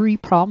every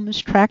problem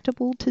is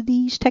tractable to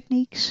these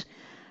techniques,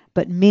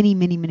 but many,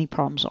 many, many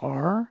problems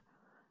are.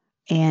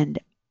 And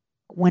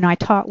when I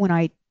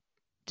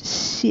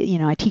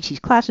teach these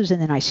classes,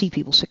 and then I see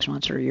people 6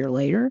 months or a year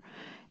later,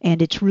 and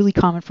it's really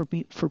common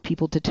for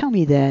people to tell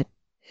me that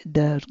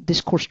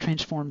this course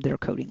transformed their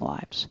coding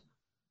lives.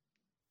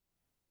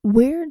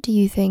 Where do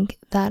you think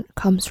that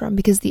comes from?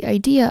 Because the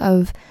idea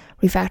of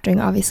refactoring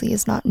obviously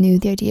is not new.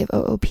 The idea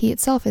of OOP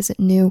itself isn't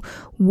new.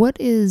 What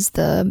is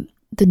the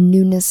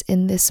newness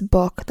in this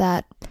book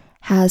that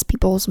has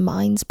people's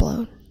minds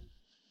blown?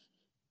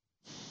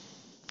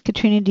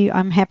 Katrina,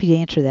 I'm happy to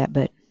answer that,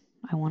 but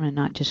I want to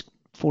not just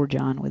forge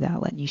on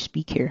without letting you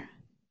speak here.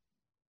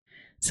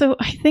 So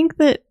I think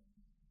that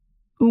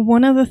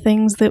one of the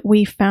things that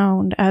we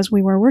found as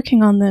we were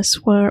working on this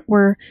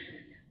were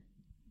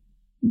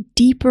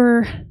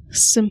deeper,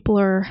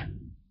 simpler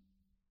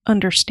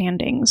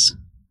understandings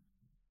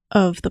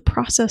of the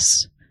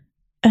process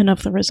and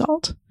of the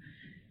result.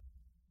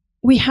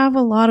 We have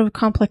a lot of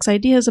complex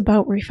ideas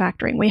about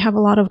refactoring. We have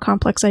a lot of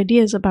complex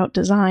ideas about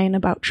design,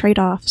 about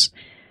trade-offs.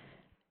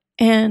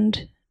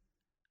 And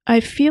I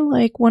feel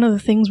like one of the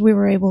things we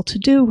were able to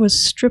do was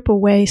strip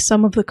away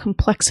some of the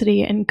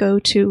complexity and go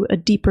to a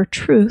deeper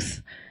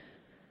truth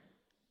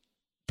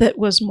that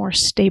was more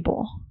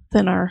stable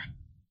than our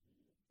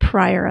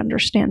prior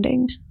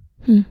understanding.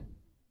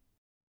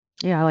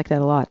 Yeah, I like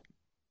that a lot.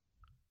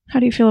 How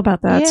do you feel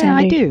about that, Yeah,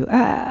 Sandy? I do.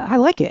 I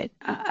like it.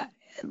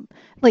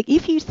 Like,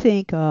 if you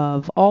think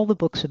of all the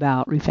books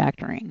about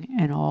refactoring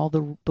and all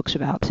the books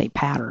about, say,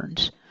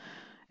 patterns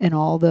and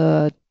all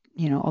the,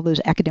 all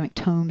those academic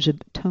tomes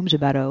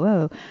about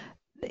OO,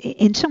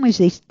 in some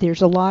ways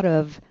there's a lot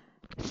of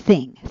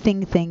thing,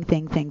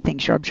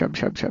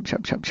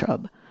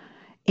 shrub.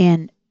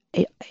 And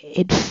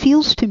it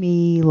feels to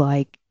me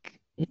like,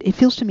 it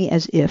feels to me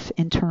as if,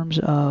 in terms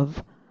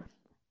of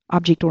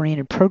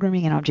object-oriented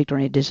programming and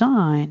object-oriented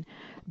design,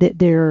 that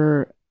there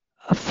are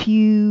a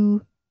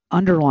few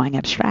underlying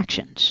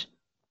abstractions.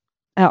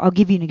 I'll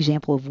give you an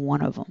example of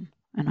one of them,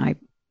 and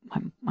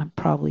I'm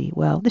probably,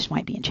 this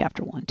might be in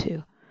chapter 1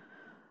 too.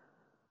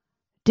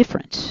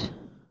 Difference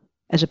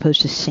as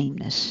opposed to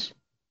sameness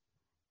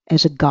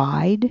as a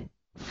guide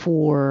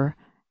for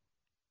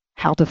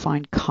how to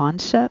find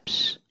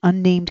concepts,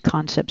 unnamed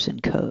concepts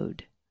in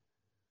code.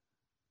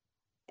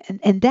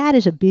 And that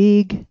is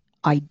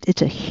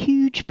it's a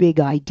huge, big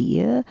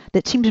idea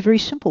that seems very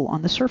simple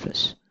on the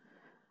surface.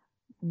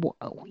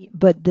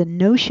 But the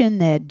notion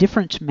that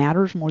difference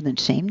matters more than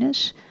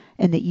sameness,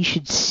 and that you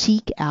should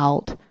seek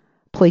out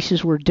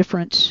places where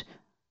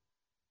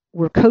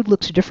code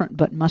looks different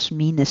but must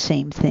mean the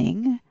same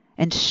thing,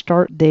 and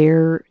start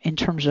there in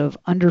terms of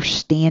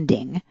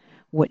understanding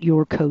what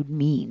your code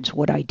means,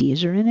 what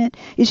ideas are in it,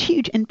 is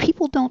huge. And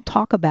people don't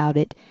talk about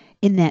it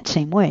in that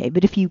same way.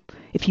 But if you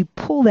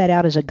pull that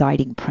out as a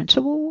guiding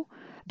principle,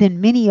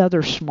 then many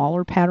other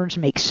smaller patterns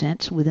make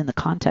sense within the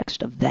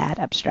context of that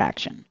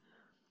abstraction.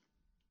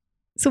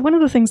 So one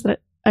of the things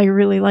that I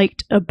really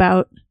liked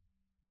about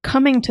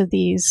coming to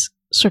these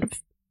sort of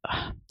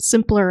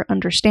simpler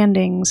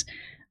understandings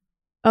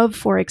of,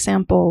 for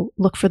example,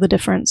 look for the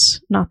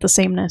difference, not the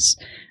sameness,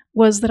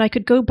 was that I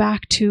could go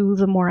back to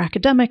the more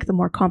academic, the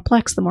more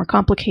complex, the more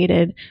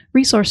complicated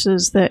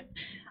resources that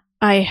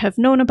I have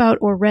known about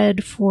or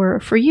read for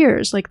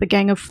years, like the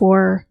Gang of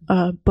Four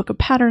book of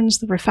patterns,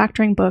 the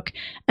refactoring book,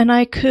 and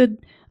I could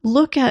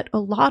look at a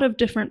lot of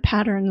different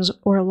patterns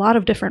or a lot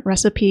of different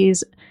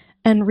recipes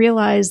and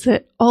realize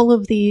that all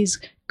of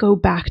these go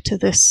back to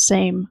this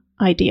same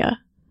idea.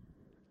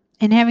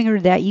 And having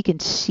heard that, you can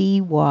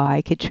see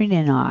why Katrina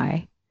and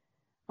I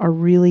are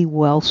really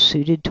well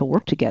suited to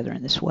work together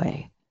in this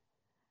way.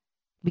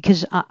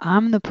 Because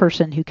I'm the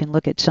person who can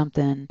look at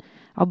something.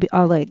 I'll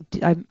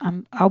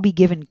be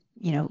given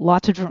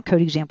lots of different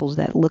code examples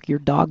that look your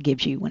dog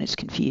gives you when it's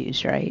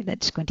confused, right?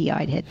 That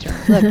squinty-eyed head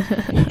turn. Look,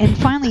 and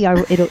finally,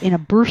 it'll, in a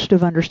burst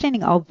of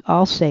understanding,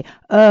 I'll say,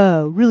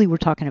 oh, really, we're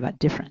talking about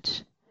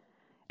difference.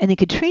 And then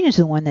Katrina's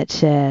the one that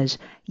says,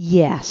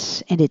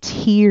 yes, and it's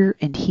here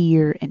and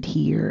here and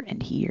here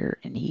and here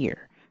and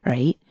here,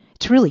 right?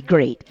 It's really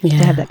great to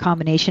have that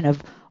combination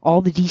of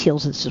all the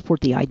details that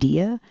support the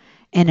idea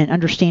and an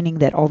understanding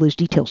that all those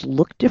details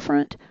look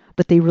different,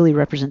 but they really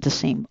represent the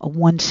same,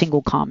 one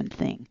single common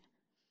thing.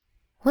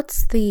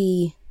 What's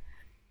the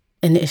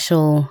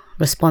initial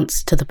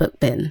response to the book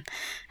been?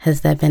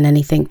 Has there been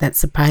anything that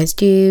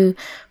surprised you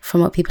from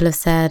what people have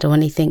said, or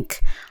anything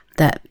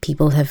that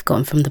people have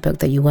gotten from the book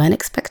that you weren't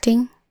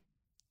expecting?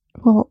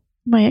 Well,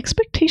 my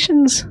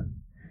expectations,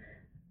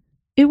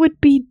 it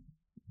would be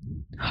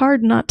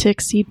hard not to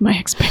exceed my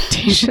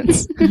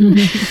expectations.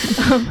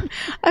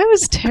 I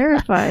was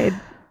terrified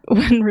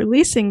when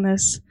releasing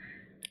this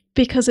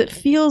because it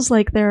feels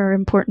like there are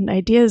important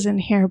ideas in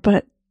here,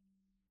 but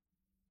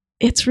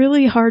it's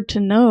really hard to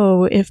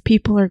know if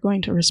people are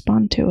going to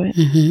respond to it.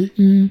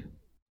 Mm-hmm.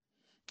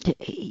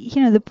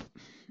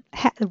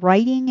 The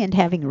writing and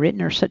having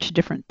written are such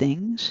different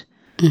things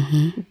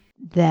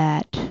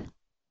that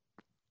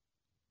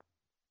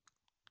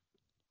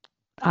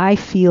I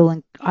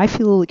feel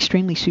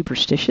extremely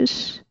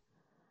superstitious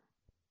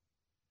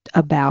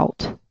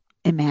about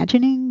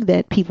imagining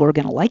that people are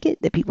going to like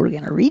it, that people are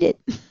going to read it,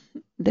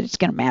 that it's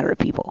going to matter to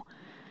people.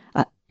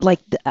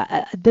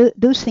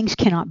 Those things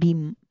cannot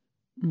be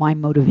my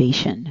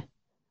motivation.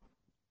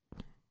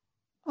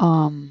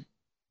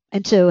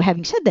 And so,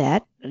 having said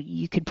that,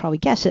 you could probably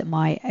guess that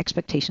my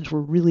expectations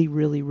were really,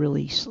 really,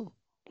 really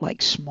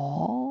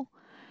small.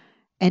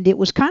 And it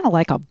was kind of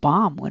like a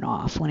bomb went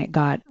off when it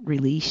got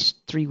released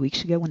 3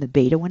 weeks ago when the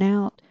beta went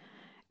out.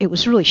 It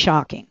was really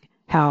shocking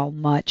how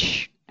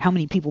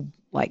many people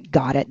like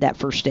got it that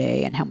first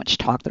day and how much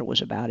talk there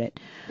was about it.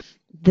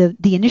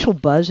 The initial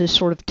buzz has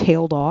sort of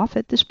tailed off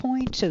at this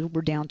point, so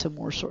we're down to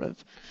more sort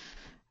of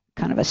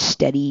kind of a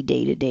steady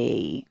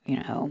day-to-day,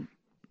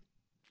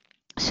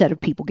 set of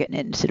people getting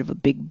it instead of a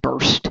big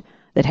burst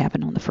that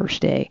happened on the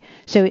first day.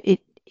 So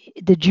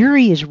the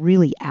jury is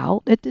really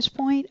out at this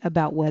point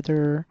about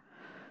whether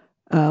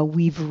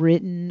we've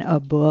written a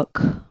book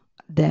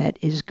that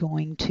is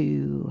going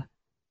to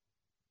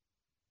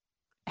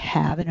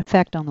have an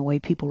effect on the way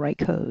people write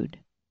code.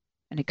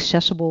 An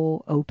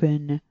accessible,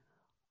 open,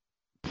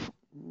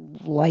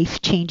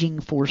 life-changing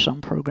for some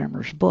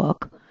programmers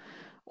book,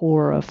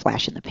 or a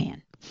flash in the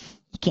pan.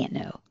 You can't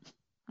know.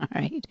 All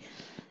right.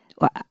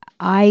 Well,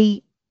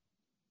 I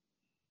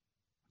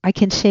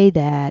can say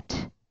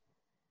that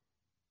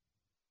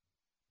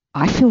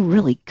I feel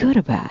really good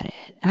about it.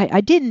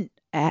 I didn't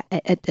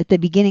at the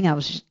beginning.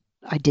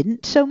 I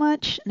didn't so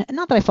much.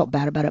 Not that I felt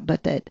bad about it,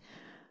 but that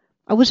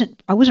I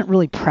wasn't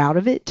really proud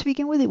of it to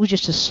begin with. It was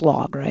just a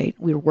slog, right?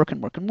 We were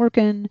working.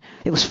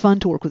 It was fun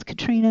to work with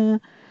Katrina,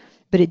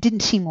 but it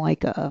didn't seem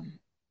like a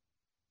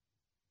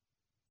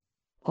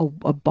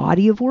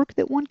body of work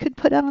that one could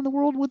put out in the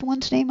world with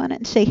one's name on it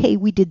and say, hey,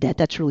 we did that.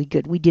 That's really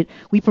good.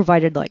 We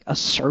provided like a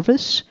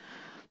service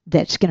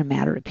that's going to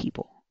matter to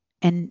people.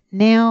 And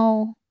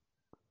now,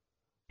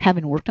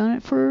 having worked on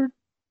it for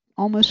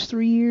almost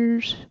 3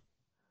 years,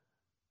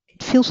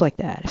 it feels like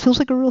that. It feels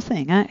like a real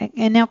thing.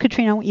 And now,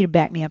 Katrina, I want you to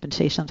back me up and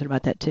say something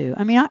about that too.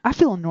 I mean, I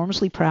feel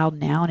enormously proud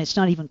now, and it's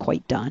not even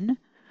quite done.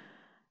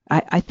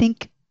 I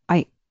think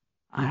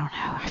I don't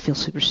know. I feel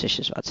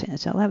superstitious about saying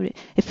this out loud, but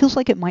it feels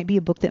like it might be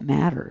a book that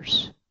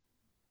matters.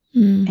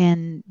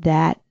 And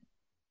that,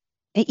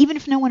 even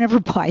if no one ever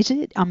buys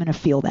it, I'm going to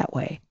feel that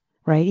way,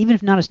 right? Even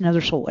if not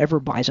another soul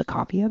ever buys a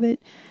copy of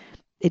it,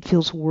 it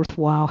feels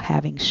worthwhile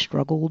having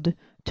struggled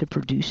to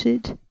produce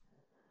it.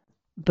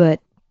 But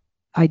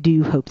I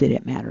do hope that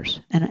it matters,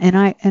 and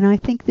I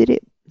think that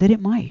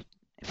it might.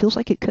 It feels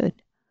like it could.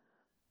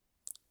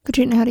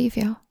 Katrina, how do you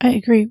feel? I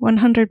agree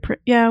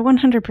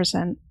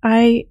 100%.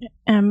 I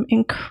am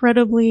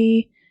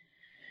incredibly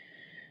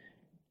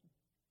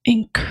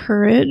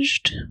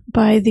encouraged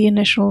by the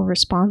initial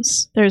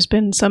response. There's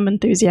been some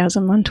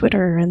enthusiasm on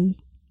Twitter, and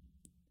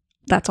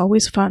that's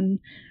always fun.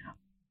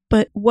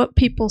 But what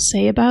people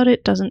say about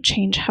it doesn't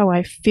change how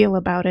I feel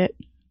about it,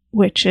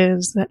 which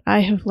is that I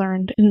have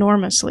learned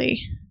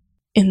enormously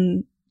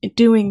in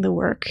doing the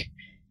work,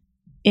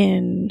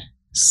 in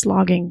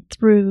slogging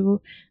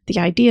through the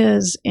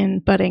ideas, in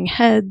butting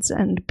heads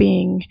and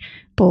being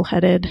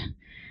bullheaded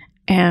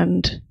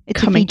and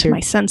coming to my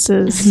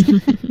senses.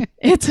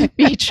 It's a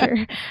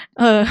feature.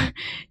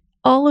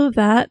 All of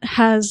that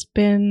has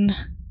been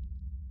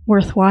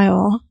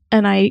worthwhile,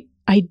 and I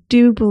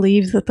do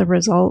believe that the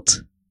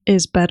result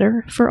is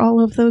better for all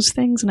of those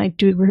things, and I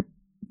do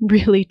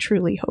really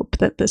truly hope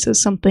that this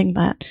is something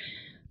that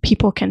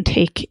people can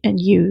take and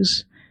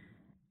use,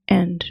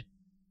 and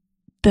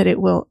that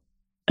it will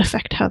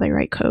affect how they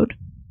write code.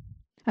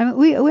 I mean,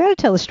 we ought to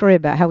tell a story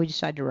about how we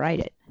decided to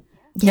write it.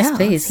 Yes,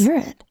 please.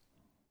 Let's hear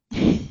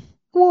it.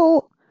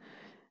 Well,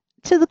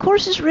 so the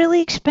course is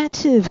really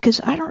expensive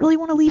because I don't really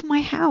want to leave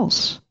my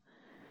house.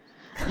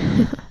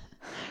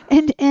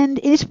 and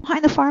it's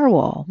behind the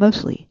firewall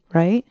mostly,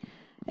 right?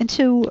 And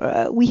so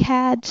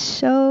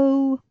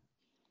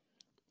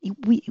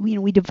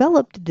we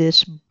developed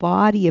this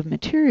body of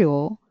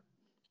material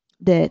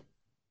that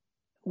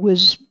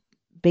was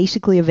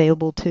basically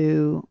available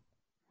to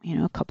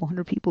a couple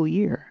hundred people a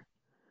year.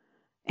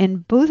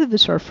 And both of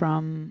us are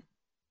from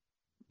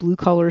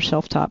blue-collar,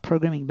 self-taught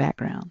programming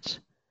backgrounds.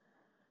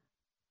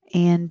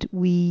 And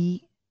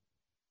we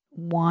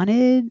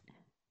wanted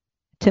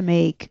to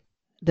make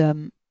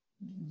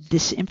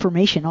this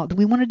information,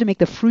 we wanted to make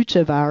the fruits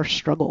of our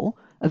struggle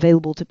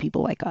available to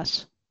people like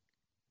us.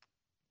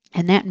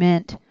 And that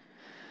meant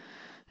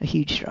a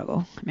huge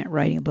struggle. It meant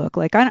writing a book.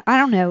 Like, I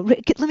don't know.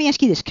 Let me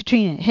ask you this,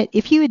 Katrina.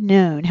 If you had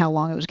known how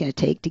long it was going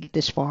to take to get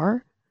this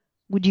far,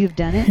 would you have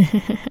done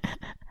it?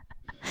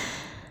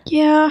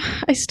 Yeah,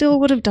 I still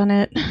would have done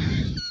it.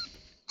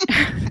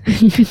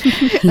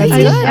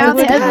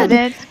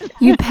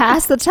 You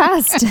passed the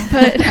test.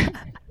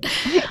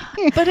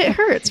 But it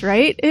hurts,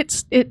 right?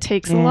 It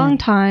takes a long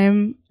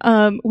time.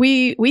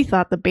 We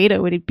thought the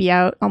beta would be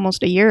out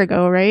almost a year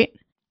ago, right?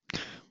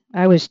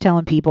 I was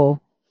telling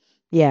people,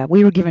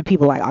 we were giving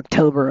people like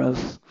October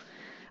of,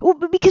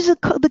 but because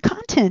the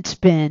content's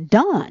been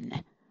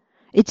done.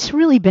 It's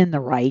really been the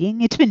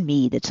writing. It's been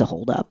me that's a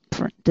holdup.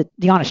 For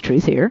the honest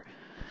truth here,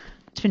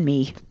 it's been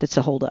me that's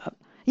a holdup.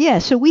 Yeah,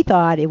 so we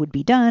thought it would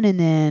be done, and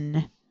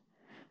then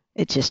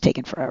it's just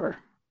taken forever.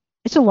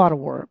 It's a lot of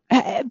work,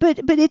 but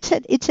it's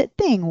a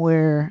thing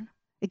where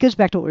it goes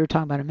back to what we were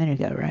talking about a minute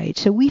ago, right?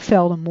 So we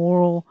felt a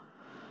moral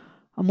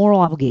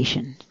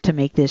obligation to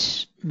make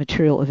this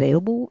material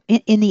available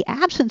in the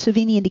absence of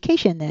any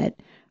indication that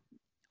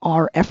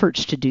our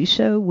efforts to do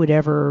so would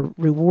ever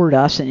reward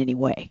us in any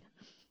way.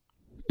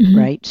 Mm-hmm.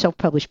 Right?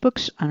 Self-published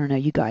books, I don't know,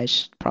 you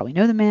guys probably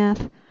know the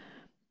math.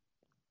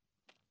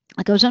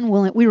 like I was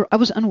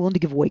unwilling to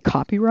give away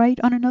copyright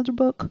on another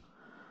book,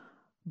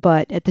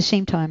 but at the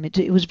same time,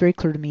 it was very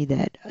clear to me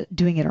that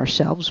doing it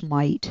ourselves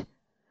might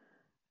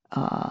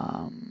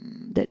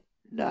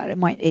that it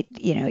might it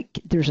you know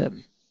it, there's a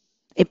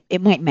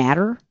it might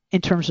matter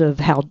in terms of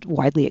how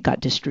widely it got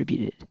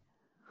distributed.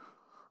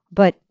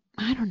 But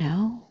I don't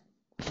know.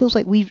 It feels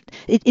like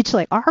it's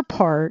like our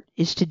part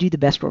is to do the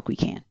best work we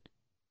can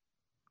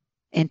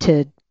and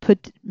to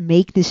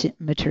make this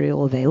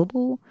material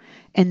available,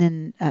 and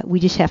then we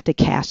just have to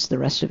cast the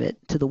rest of it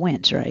to the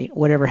winds, right?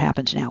 Whatever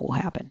happens now will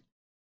happen.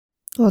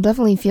 Well, it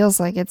definitely feels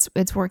like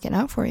it's working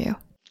out for you.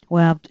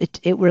 Well,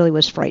 it really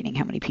was frightening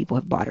how many people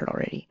have bought it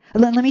already.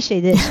 Let me say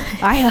this: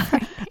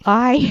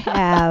 I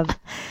have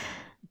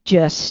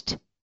just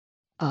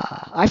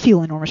I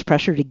feel enormous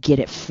pressure to get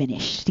it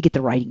finished, to get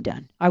the writing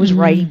done. I was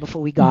writing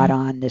before we got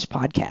on this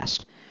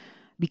podcast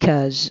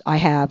because we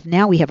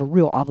have a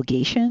real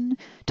obligation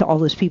to all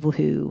those people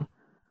who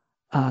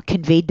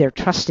conveyed their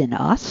trust in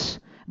us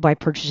by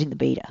purchasing the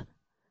beta,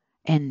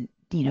 and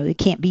it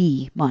can't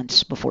be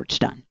months before it's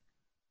done.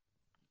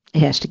 It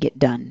has to get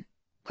done.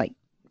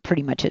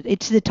 Pretty much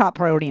it's the top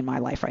priority in my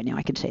life right now.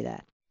 I can say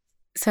that.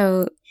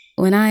 So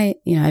when I've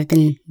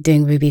been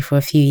doing Ruby for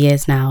a few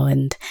years now,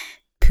 and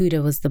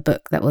Poodah was the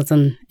book that was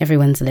on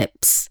everyone's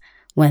lips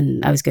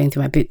when I was going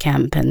through my boot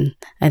camp, and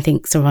I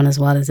think Saron as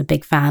well is a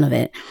big fan of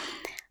it.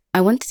 I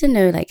wanted to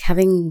know,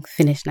 having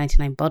finished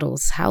 99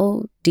 Bottles,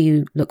 how do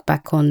you look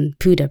back on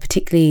Poodah,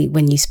 particularly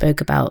when you spoke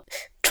about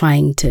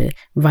trying to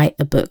write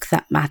a book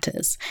that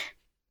matters?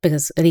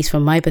 Because at least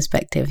from my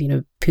perspective,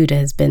 Poodah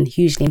has been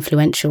hugely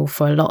influential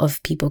for a lot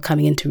of people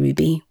coming into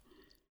Ruby.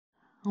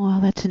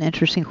 Well, that's an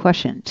interesting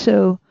question.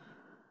 So,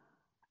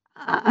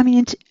 I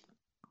mean,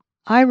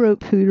 I wrote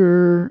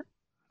Poodah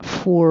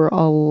for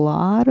a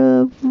lot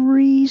of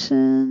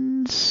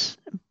reasons,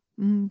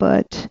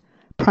 but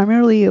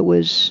primarily it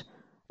was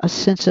a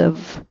sense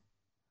of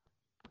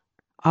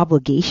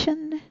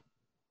obligation,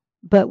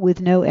 but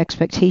with no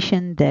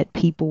expectation that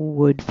people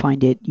would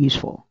find it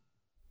useful.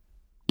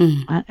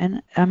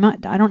 And I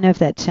don't know if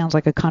that sounds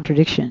like a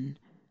contradiction,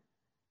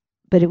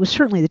 but it was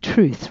certainly the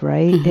truth,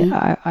 right?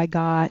 I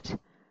got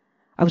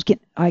overheard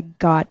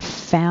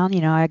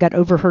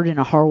in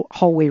a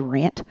hallway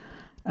rant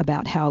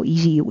about how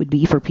easy it would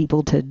be for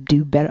people to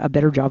do a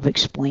better job of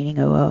explaining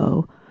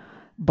OO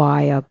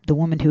by the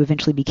woman who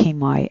eventually became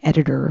my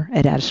editor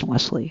at Addison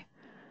Wesley.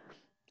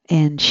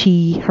 And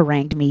she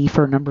harangued me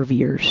for a number of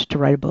years to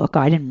write a book.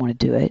 I didn't want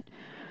to do it.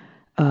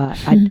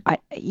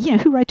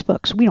 Who writes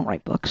books? We don't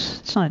write books.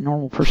 It's not a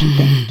normal person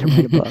thing to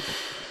write a book.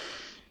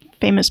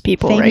 Famous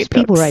people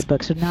write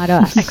books, so not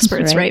us.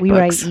 Experts right? write we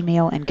books. Write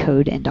email and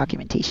code and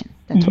documentation.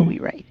 That's what we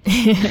write.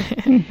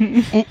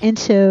 and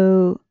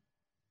so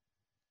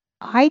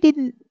I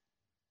didn't.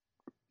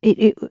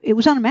 It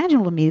was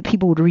unimaginable to me that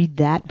people would read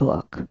that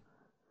book,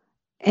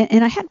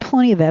 and I had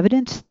plenty of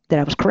evidence that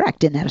I was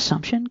correct in that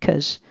assumption,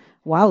 because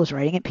while I was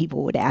writing it,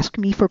 people would ask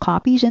me for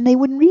copies and they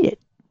wouldn't read it.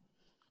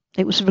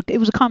 It was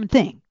a common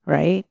thing,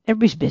 right?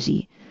 Everybody's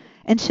busy.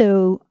 And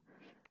so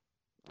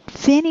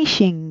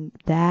finishing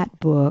that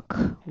book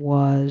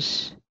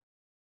was,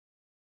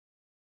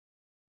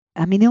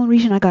 the only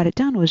reason I got it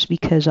done was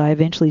because I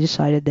eventually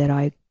decided that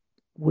I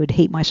would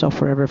hate myself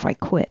forever if I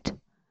quit.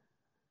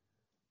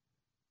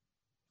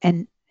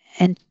 And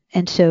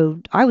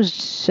so I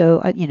was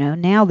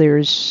now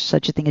there's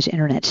such a thing as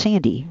Internet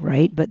Sandy,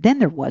 right? But then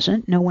there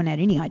wasn't. No one had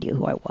any idea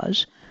who I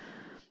was.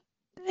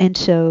 And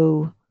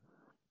so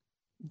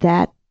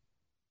that,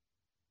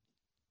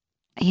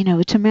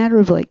 it's a matter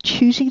of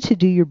choosing to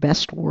do your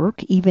best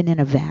work even in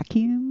a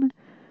vacuum,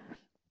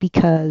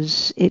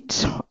 because you'll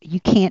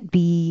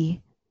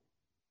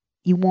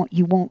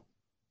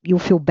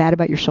feel bad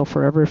about yourself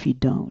forever if you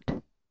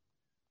don't.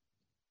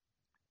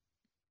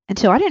 And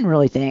so I didn't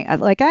really think,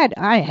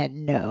 I had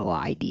no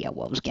idea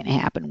what was going to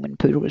happen when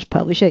Poodah was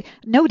published.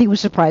 Nobody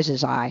was surprised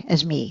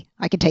as me.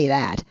 I can tell you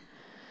that.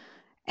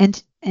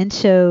 And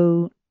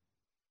so,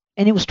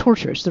 and it was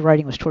torturous. The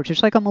writing was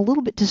torturous. I'm a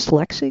little bit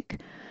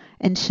dyslexic,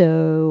 and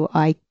so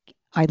I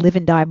live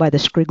and die by the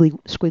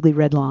squiggly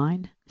red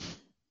line.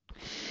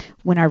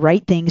 When I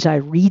write things, I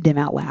read them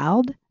out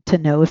loud to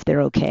know if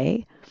they're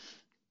okay.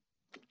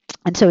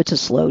 And so it's a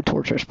slow,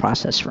 torturous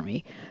process for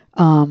me.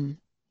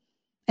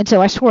 And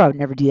so I swore I would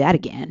never do that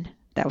again.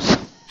 That was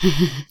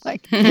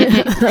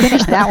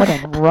finish that one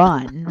and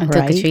run.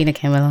 Until right? Katrina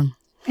came along.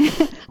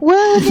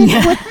 Well,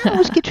 what happened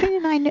was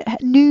Katrina and I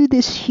knew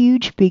this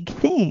huge, big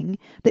thing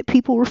that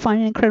people were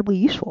finding incredibly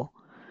useful.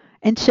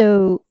 And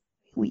so,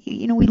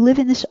 we live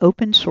in this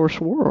open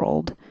source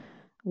world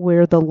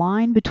where the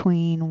line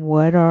between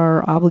what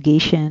our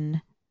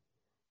obligation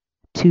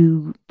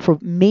to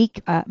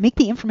make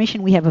the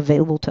information we have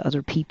available to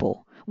other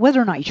people,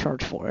 whether or not you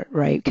charge for it,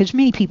 right? Because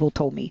many people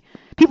told me,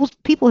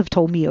 people have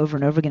told me over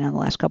and over again in the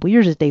last couple of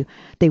years that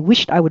they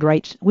wished I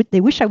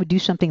would do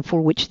something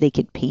for which they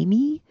could pay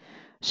me,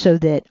 so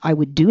that I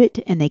would do it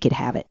and they could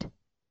have it.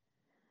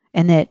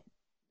 And that,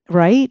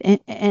 right?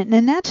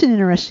 And that's an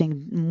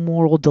interesting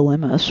moral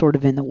dilemma sort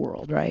of in the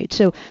world, right?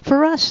 So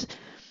for us,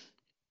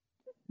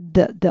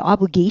 the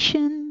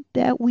obligation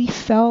that we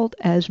felt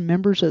as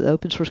members of the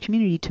open source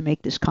community to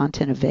make this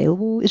content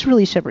available is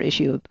really a separate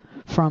issue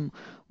from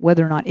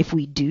whether or not if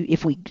we do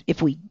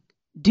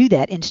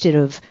that instead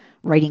of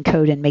writing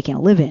code and making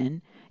a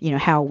living,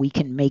 how we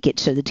can make it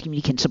so that the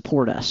community can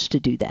support us to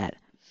do that.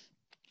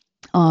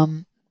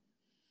 So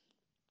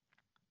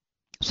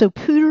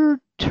Pooter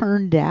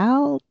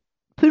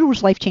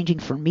was life-changing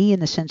for me in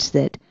the sense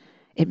that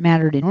it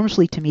mattered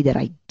enormously to me that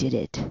I did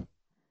it.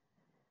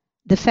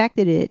 The fact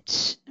that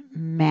it's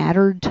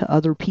mattered to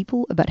other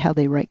people about how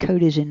they write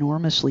code is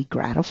enormously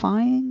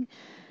gratifying,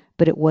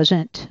 but it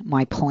wasn't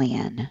my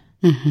plan.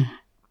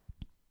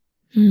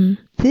 Mm-hmm.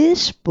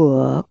 This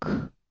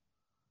book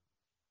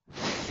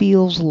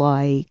feels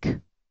like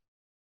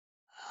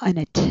an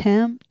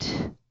attempt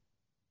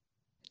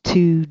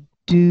to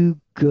do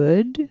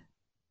good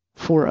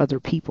for other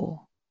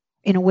people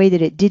in a way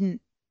that it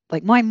didn't.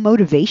 Like, my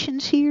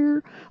motivations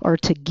here are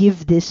to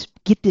get this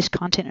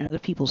content in other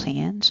people's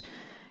hands,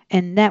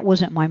 and that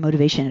wasn't my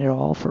motivation at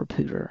all for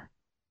Pooter.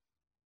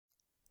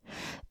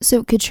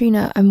 So,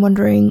 Katrina, I'm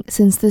wondering,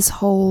 since this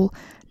whole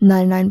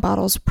 99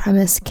 Bottles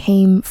premise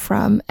came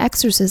from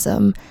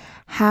Exercism,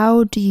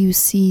 how do you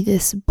see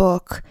this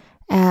book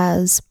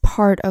as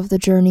part of the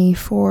journey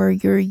for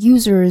your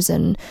users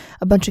and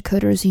a bunch of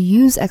coders who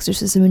use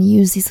Exercism and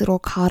use these little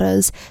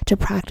katas to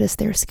practice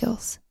their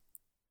skills?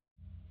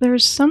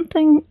 There's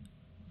something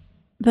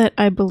that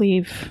I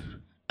believe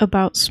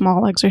about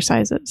small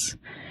exercises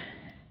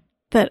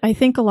that I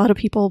think a lot of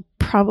people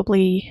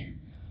probably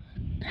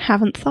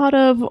haven't thought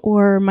of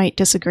or might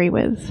disagree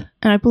with.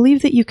 And I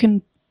believe that you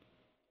can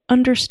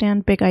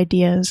understand big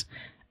ideas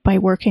by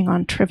working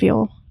on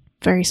trivial,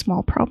 very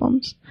small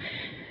problems.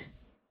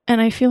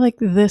 And I feel like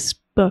this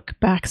book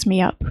backs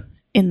me up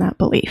in that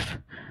belief.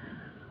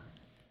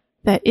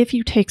 That if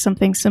you take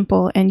something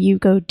simple and you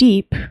go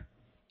deep,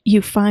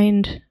 you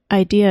find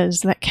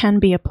ideas that can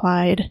be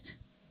applied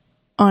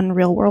on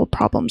real-world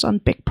problems, on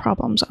big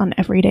problems, on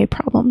everyday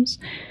problems.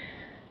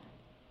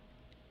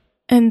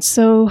 And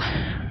so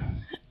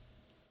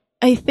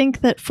I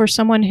think that for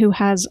someone who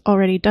has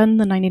already done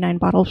the 99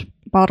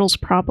 bottles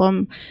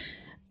problem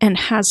and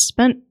has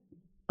spent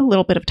a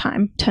little bit of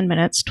time, 10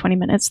 minutes, 20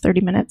 minutes,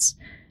 30 minutes,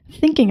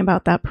 thinking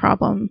about that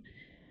problem,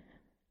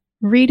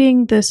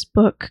 reading this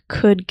book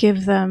could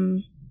give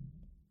them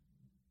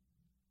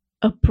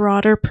a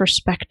broader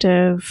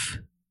perspective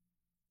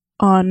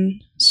on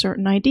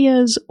certain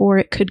ideas, or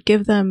it could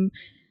give them,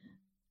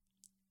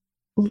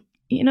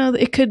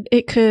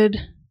 it could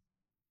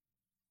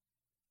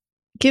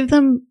give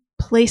them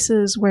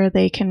places where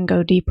they can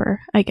go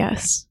deeper, I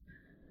guess.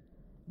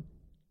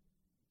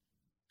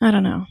 I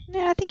don't know.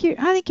 Yeah, I think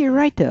you're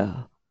right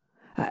though.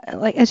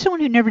 Like, as someone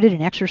who never did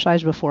an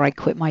exercise before I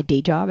quit my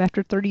day job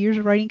after 30 years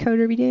of writing code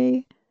every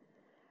day,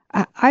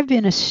 I've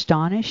been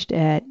astonished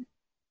at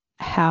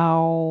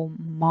how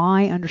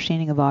my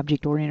understanding of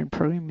object-oriented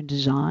programming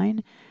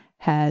design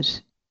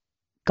has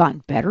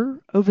gotten better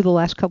over the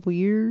last couple of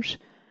years.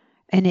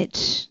 And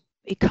it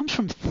comes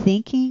from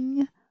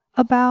thinking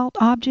about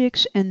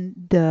objects, and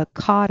the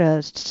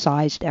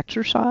kata-sized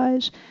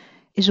exercise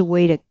is a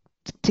way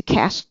to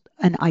cast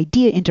an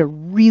idea into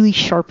really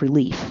sharp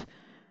relief.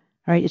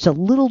 Right? It's a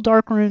little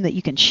dark room that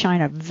you can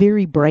shine a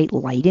very bright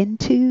light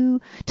into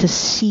to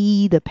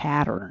see the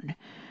pattern.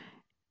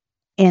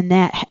 And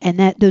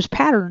that those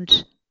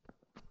patterns,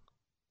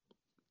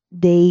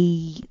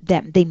 they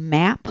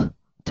map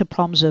to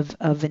problems of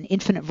an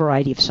infinite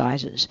variety of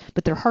sizes,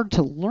 but they're hard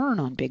to learn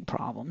on big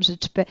problems.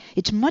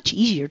 It's much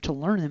easier to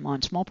learn them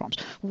on small problems.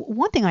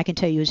 One thing I can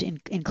tell you is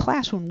in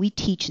class, when we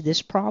teach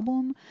this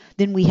problem,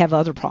 then we have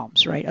other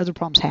problems, right? Other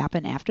problems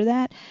happen after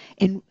that,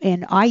 and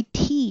I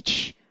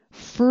teach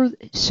for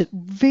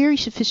very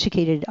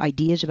sophisticated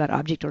ideas about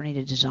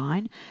object-oriented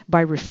design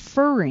by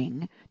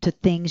referring to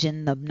things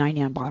in the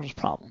 99 bottles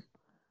problem.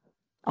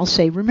 I'll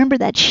say, remember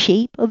that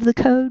shape of the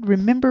code?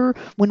 Remember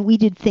when we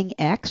did thing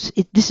X?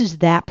 This is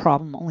that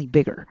problem, only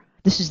bigger.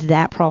 This is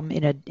that problem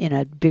in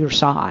a bigger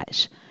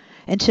size.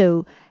 And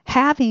so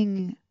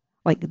having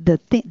like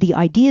the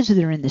ideas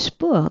that are in this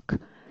book,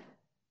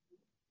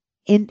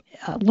 and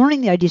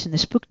learning the ideas in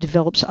this book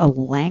develops a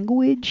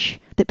language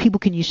that people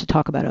can use to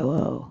talk about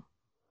OO.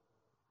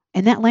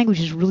 And that language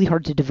is really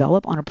hard to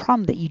develop on a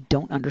problem that you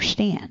don't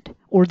understand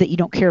or that you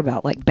don't care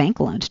about, like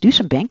bank loans. Do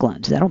some bank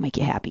loans. That'll make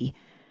you happy.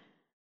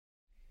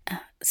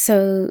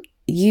 So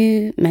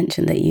you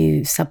mentioned that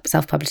you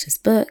self-published this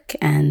book,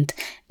 and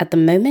at the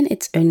moment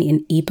it's only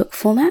in ebook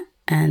format,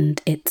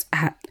 and it's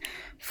at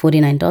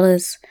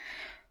 $49,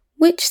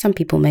 which some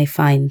people may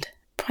find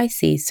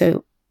pricey.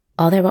 So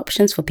are there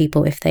options for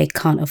people if they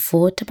can't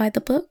afford to buy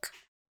the book?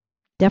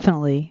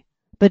 Definitely.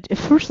 But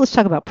first, let's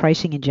talk about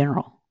pricing in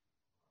general.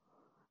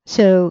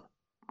 So,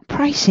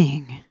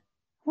 pricing.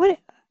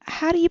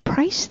 How do you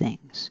price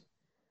things?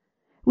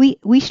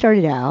 We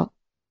started out,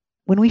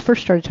 when we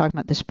first started talking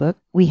about this book,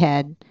 we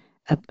had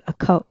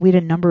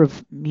a number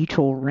of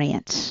mutual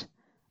rants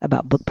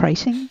about book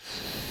pricing.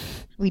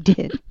 We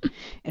did.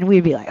 And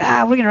we'd be like,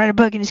 we're going to write a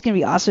book and it's going to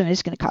be awesome and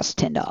it's going to cost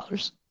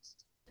 $10.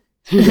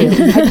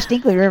 I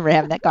distinctly remember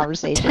having that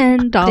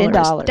conversation.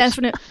 $10.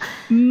 Definite,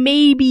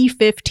 maybe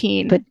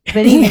 15. But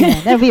even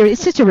then,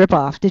 it's such a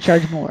ripoff to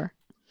charge more.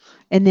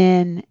 And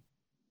then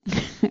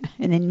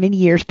many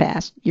years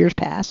pass.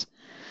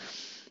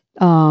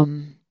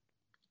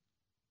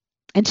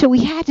 And so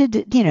we had to,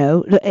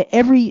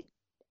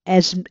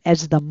 as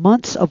the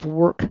months of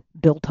work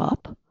built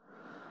up,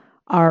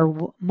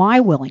 my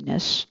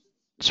willingness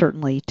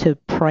certainly to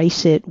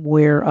price it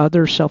where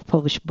other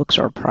self-published books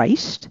are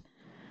priced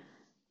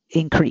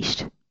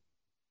increased.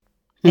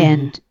 Mm-hmm.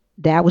 And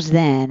that was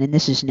then, and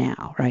this is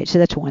now, right? So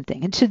that's one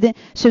thing. And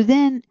so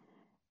then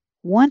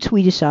once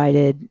we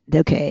decided,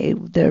 okay,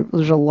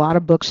 there's a lot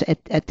of books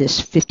at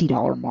this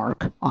 $50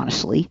 mark,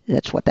 honestly.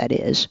 That's what that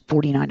is.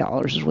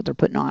 $49 is what they're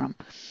putting on them.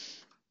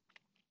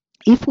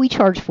 If we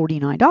charge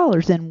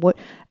 $49, then what?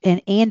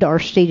 And our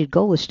stated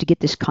goal is to get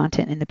this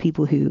content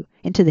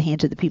into the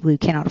hands of the people who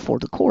cannot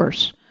afford the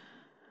course.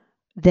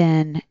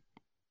 Then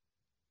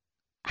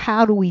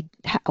how do we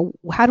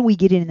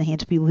get it in the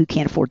hands of people who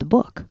can't afford the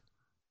book?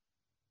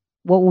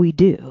 What will we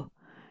do?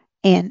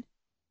 And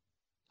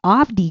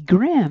Avdi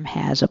Grimm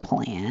has a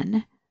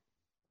plan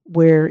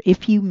where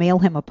if you mail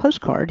him a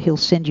postcard, he'll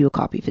send you a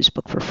copy of his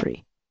book for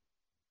free.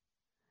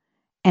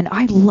 And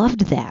I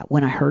loved that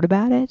when I heard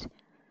about it,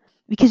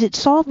 because it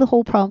solved the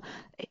whole problem.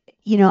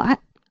 I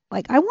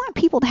want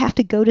people to have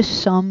to go to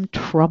some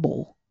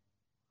trouble.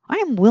 I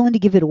am willing to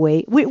give it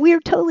away. We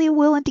are totally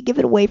willing to give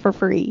it away for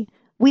free.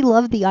 We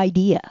love the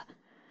idea.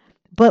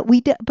 But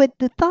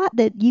the thought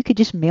that you could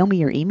just mail me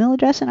your email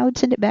address and I would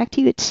send it back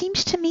to you, it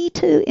seems to me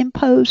to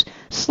impose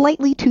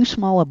slightly too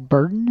small a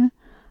burden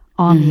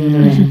on the other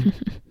end.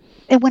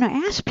 And when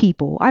I ask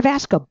people, I've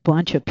asked a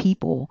bunch of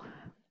people,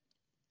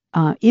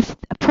 if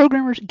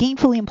programmers,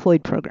 gainfully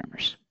employed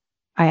programmers,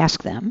 I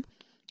ask them,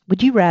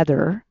 would you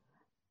rather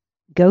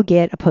go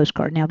get a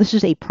postcard? Now, this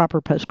is a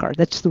proper postcard.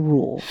 That's the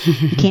rule.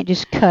 You can't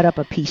just cut up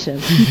a piece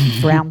of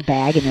brown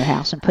bag in your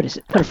house and put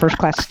a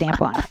first-class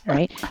stamp on it,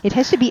 right? It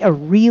has to be a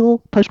real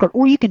postcard,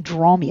 or you can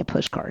draw me a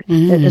postcard.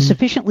 A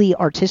sufficiently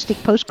artistic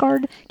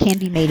postcard can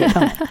be made at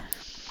home.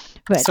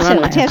 But so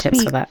it has to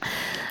be for that.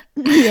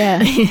 Yeah,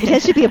 it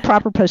has to be a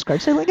proper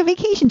postcard. So like a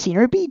vacation scene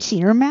or a beach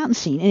scene or a mountain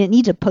scene, and it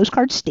needs a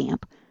postcard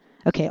stamp.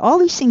 Okay, all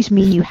these things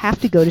mean you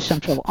have to go to some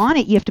trouble. On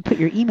it, you have to put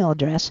your email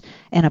address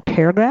and a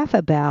paragraph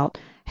about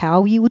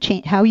how you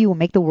will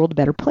make the world a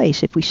better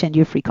place if we send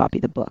you a free copy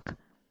of the book.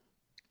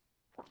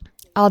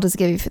 I'll just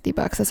give you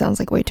 $50. That sounds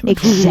like way too much.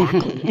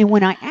 Exactly. And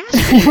when I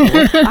ask people,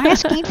 I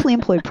ask gainfully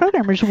employed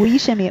programmers,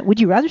 would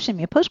you rather send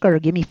me a postcard or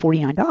give me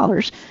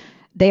 $49?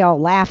 They all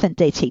laugh and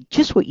they say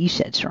just what you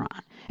said, Saran.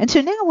 And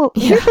so now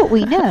here's what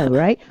we know,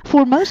 right?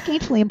 For most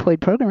gainfully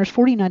employed programmers,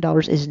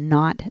 $49 is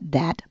not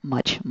that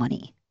much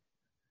money.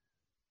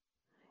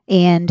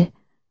 And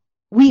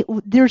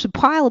there's a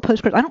pile of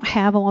postcards. I don't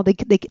have them all.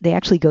 They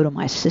actually go to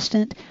my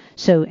assistant.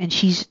 So, and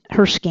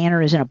her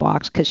scanner is in a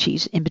box because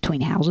she's in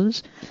between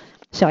houses.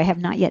 So I have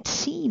not yet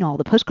seen all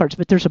the postcards,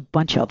 but there's a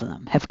bunch of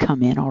them have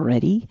come in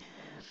already.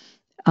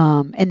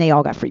 And they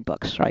all got free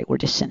books, right? We're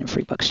just sending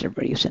free books to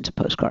everybody who sends a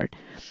postcard.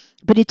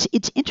 But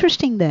it's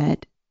interesting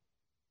that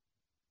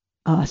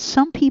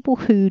some people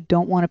who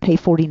don't want to pay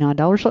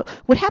 $49,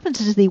 what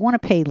happens is they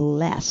want to pay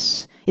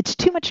less. It's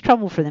too much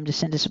trouble for them to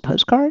send us a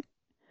postcard,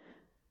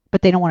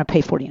 but they don't want to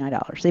pay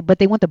 $49. But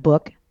they want the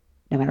book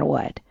no matter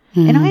what.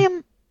 Mm-hmm. And I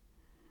am,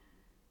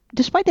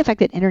 despite the fact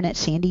that Internet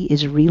Sandy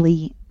is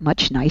really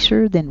much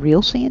nicer than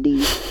real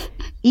Sandy,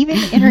 even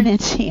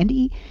Internet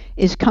Sandy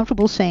is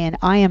comfortable saying,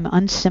 I am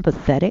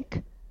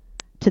unsympathetic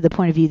to the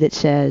point of view that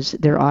says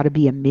there ought to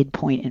be a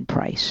midpoint in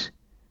price.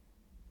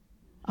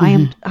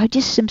 Mm-hmm. I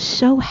just am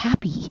so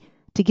happy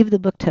to give the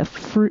book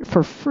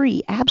for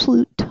free,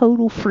 absolute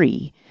total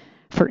free,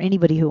 for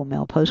anybody who will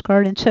mail a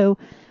postcard. And so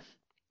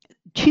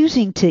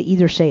choosing to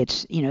either say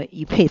it's,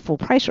 you pay full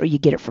price or you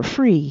get it for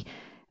free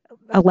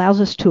allows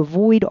us to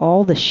avoid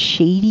all the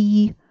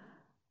shady,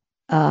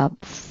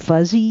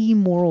 fuzzy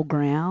moral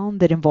ground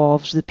that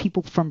involves the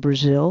people from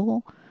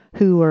Brazil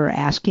who are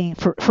asking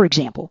for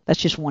example, that's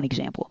just one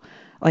example.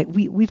 Like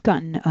we've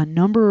gotten a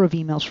number of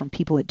emails from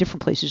people at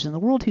different places in the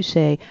world who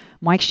say,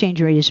 my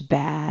exchange rate is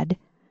bad.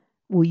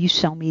 Will you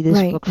sell me this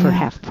book for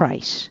half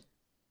price?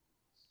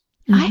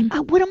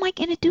 Mm-hmm. What am I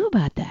going to do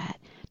about that?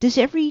 Does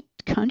every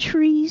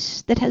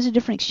countries that has a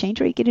different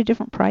exchange rate get a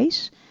different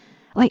price?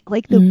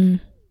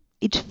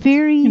 It's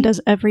very. And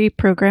does every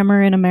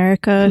programmer in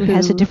America who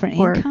has a different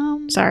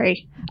income?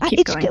 Sorry,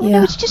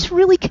 it's just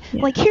really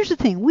like, here's the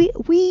thing.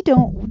 We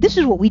don't. This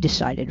is what we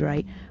decided,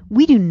 right?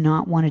 We do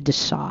not want to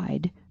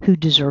decide who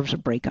deserves a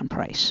break on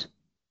price.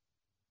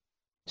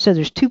 So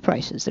there's two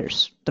prices.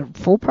 There's the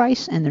full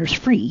price and there's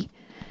free.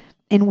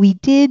 And we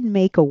did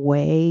make a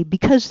way,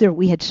 because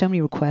we had so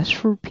many requests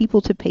for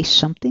people to pay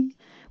something,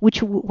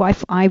 which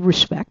I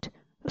respect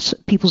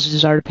people's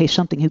desire to pay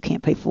something who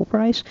can't pay full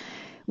price.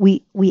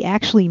 We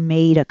actually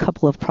made a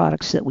couple of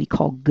products that we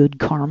call Good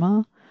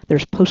Karma.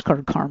 There's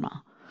Postcard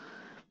Karma.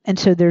 And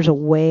so there's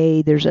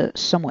a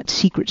somewhat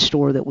secret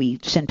store that we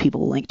send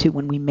people a link to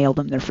when we mail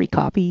them their free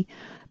copy.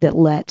 that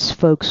lets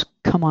folks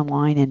come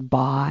online and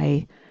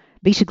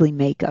basically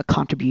make a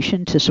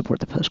contribution to support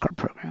the postcard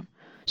program.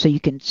 So you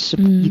can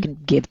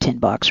give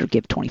 $10 or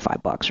give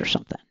 $25 or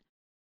something.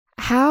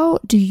 How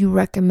do you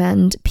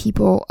recommend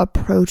people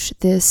approach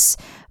this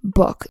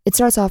book? It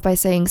starts off by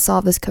saying,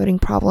 solve this coding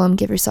problem,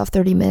 give yourself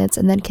 30 minutes,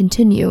 and then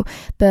continue.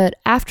 But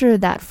after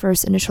that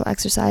first initial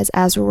exercise,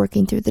 as we're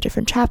working through the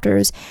different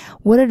chapters,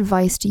 what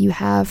advice do you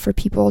have for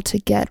people to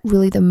get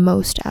really the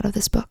most out of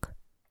this book?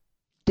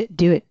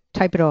 Do it.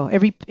 Type it all.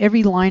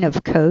 Every line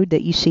of code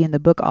that you see in the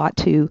book ought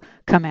to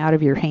come out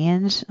of your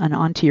hands and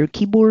onto your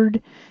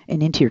keyboard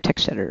and into your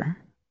text editor.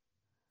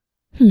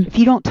 If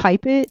you don't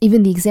type it,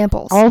 even the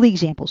examples, all the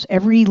examples,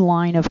 every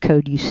line of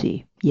code you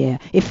see. Yeah.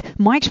 If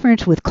my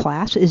experience with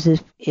class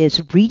is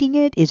reading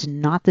it is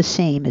not the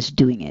same as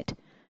doing it.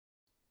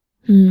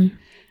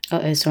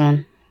 It's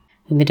wrong.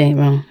 We've been doing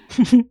it wrong.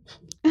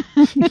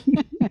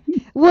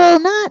 Well,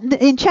 not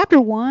in chapter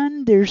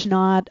 1. There's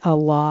not a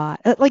lot.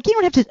 Like you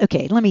don't have to.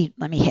 Okay, let me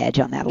hedge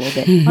on that a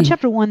little bit. On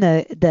chapter 1,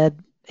 the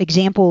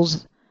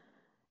examples.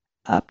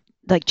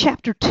 Like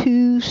chapter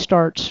 2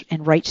 starts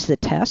and writes the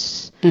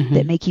tests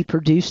that make you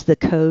produce the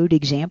code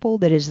example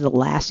that is the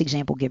last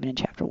example given in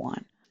chapter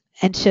 1.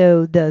 And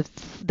so the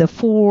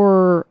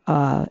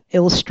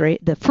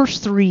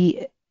first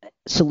 3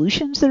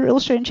 solutions that are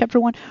illustrated in chapter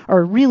 1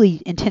 are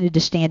really intended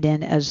to stand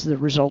in as the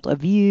result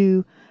of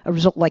a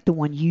result like the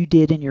one you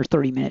did in your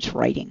 30 minutes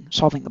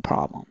solving the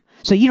problem.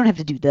 So you don't have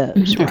to do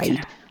those,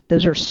 right?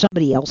 Those are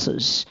somebody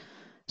else's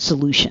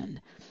solution.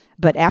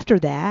 But after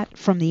that,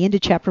 from the end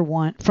of chapter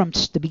 1, from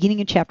the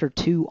beginning of chapter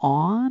 2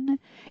 on,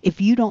 if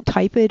you don't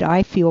type it,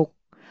 I feel,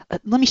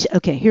 let me say,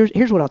 okay,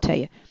 here's what I'll tell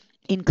you.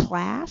 In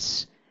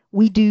class,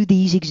 we do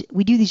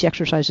these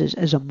exercises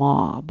as a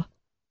mob,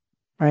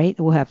 right?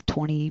 We'll have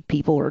 20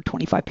 people or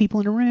 25 people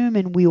in a room,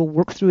 and we'll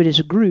work through it as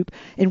a group,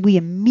 and we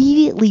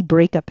immediately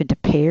break up into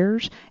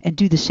pairs and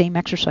do the same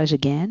exercise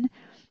again.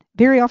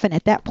 Very often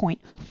at that point,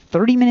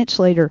 30 minutes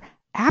later,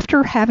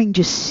 after having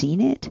just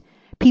seen it,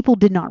 people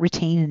did not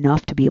retain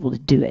enough to be able to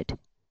do it.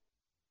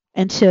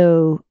 And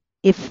so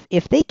if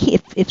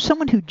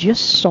someone who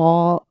just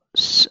saw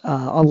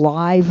a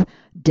live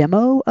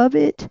demo of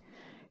it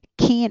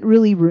can't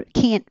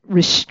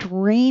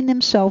restrain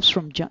themselves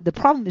from the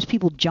problem is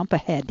people jump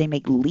ahead. They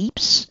make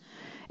leaps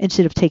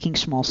instead of taking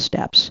small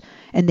steps,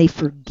 and they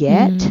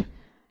forget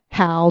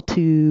how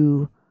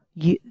to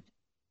we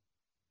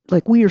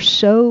are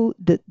so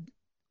that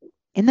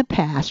in the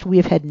past we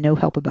have had no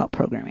help about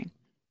programming.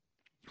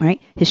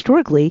 Right?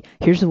 Historically,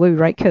 here's the way we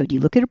write code.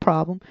 You look at a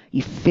problem,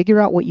 you figure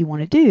out what you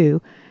want to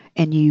do,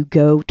 and you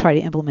go try to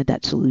implement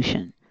that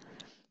solution.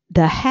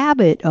 The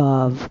habit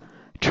of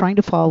trying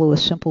to follow a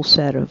simple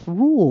set of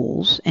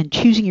rules and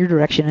choosing your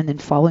direction and then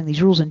following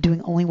these rules and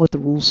doing only what the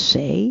rules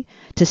say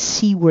to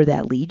see where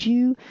that leads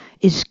you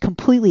is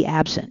completely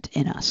absent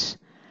in us.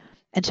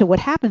 And so what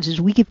happens is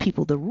we give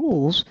people the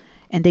rules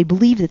and they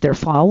believe that they're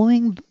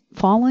following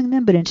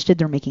them, but instead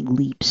they're making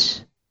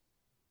leaps.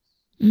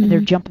 And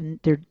they're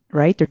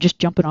just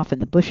jumping off in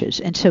the bushes.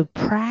 And so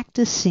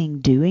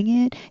practicing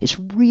doing it is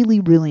really,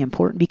 really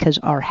important because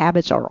our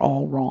habits are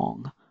all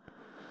wrong.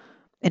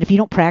 And if you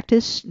don't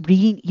practice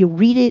reading, you'll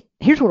read it.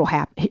 Here's what will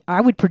happen.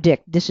 I would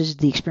predict this is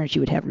the experience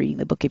you would have reading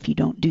the book if you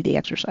don't do the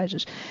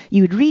exercises.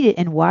 You would read it,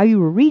 and while you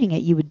were reading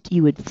it,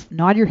 you would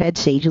nod your head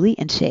sagely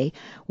and say,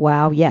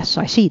 wow, yes,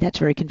 I see. That's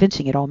very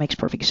convincing. It all makes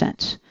perfect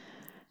sense.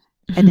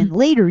 And then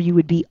later you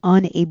would be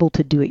unable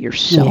to do it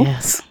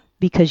yourself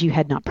because you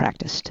had not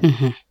practiced.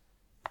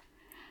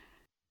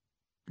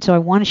 So I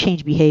want to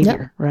change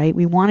behavior, right?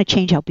 We want to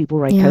change how people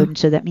write code. And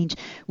so that means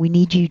we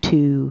need you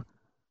to,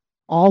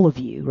 all of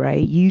you,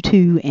 right? You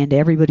two and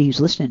everybody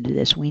who's listening to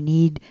this, we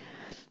need,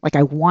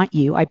 I want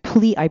you, I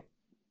plead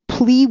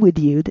with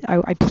you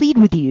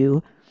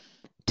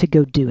to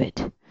go do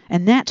it.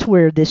 And that's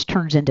where this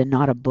turns into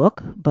not a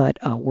book, but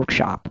a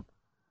workshop.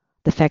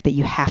 The fact that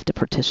you have to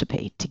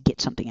participate to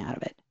get something out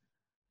of it.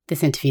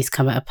 This interview's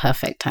come at a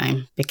perfect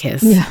time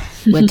because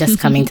we're just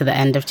coming to the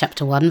end of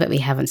chapter 1, but we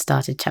haven't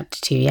started chapter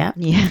 2 yet.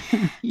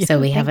 So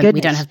we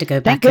don't have to go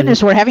back. Thank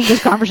goodness we're having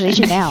this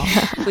conversation now.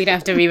 We don't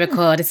have to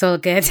re-record. It's all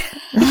good.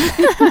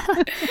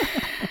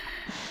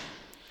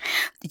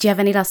 Did you have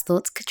any last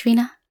thoughts,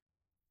 Katrina?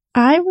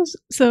 No.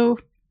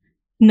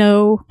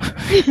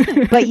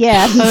 But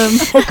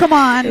yes. Come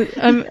on.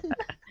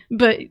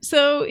 But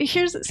so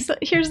here's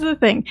the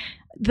thing.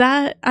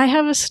 That I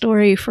have a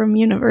story from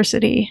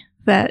university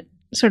that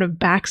sort of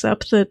backs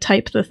up the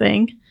type the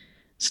thing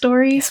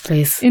story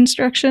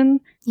instruction.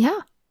 Yeah.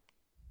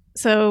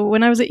 So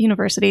when I was at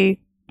university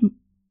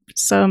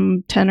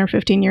some 10 or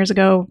 15 years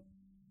ago,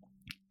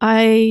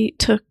 I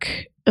took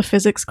a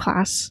physics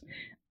class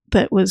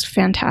that was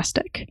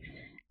fantastic.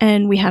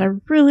 And we had a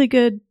really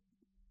good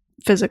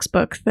physics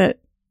book that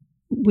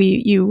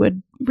you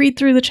would read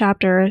through the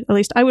chapter, at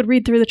least I would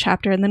read through the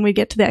chapter, and then we'd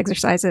get to the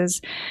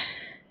exercises.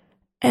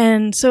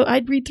 And so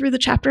I'd read through the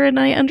chapter and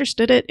I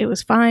understood it. It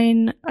was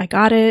fine. I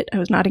got it. I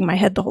was nodding my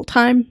head the whole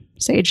time,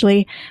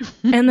 sagely.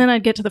 And then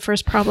I'd get to the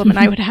first problem and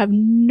I would have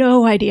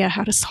no idea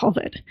how to solve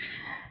it.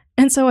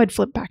 And so I'd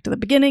flip back to the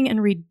beginning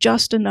and read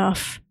just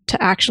enough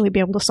to actually be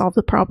able to solve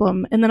the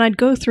problem. And then I'd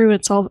go through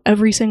and solve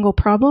every single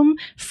problem,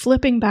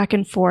 flipping back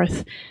and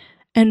forth.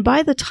 And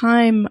by the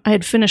time I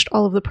had finished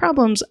all of the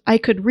problems, I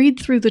could read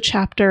through the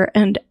chapter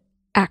and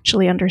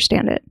actually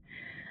understand it.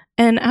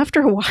 And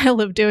after a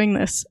while of doing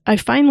this, I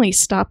finally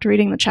stopped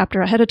reading the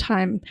chapter ahead of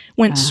time,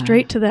 went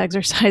straight to the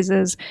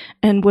exercises,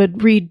 and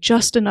would read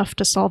just enough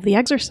to solve the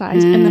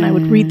exercise. And then I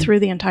would read through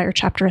the entire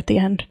chapter at the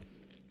end.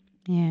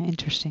 Yeah,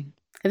 interesting.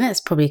 And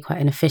that's probably quite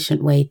an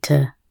efficient way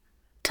to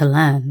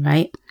learn,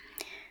 right?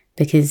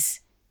 Because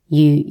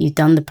you've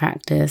done the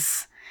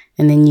practice,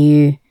 and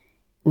then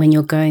when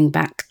you're going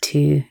back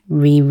to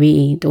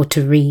reread or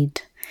to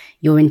read,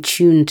 you're in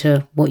tune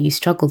to what you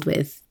struggled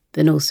with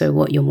and also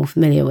what you're more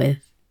familiar with.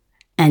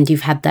 And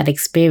you've had that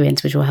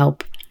experience, which will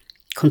help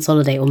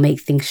consolidate or make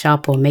things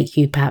sharper, or make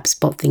you perhaps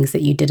spot things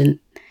that you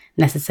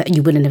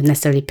wouldn't have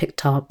necessarily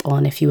picked up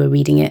on if you were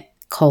reading it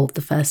cold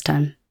the first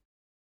time.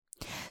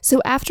 So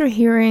after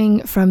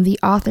hearing from the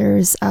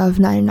authors of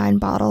 99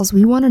 Bottles,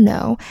 we want to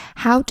know,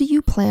 how do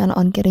you plan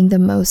on getting the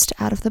most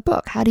out of the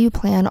book? How do you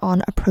plan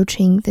on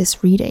approaching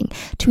this reading?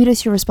 Tweet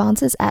us your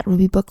responses at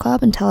Ruby Book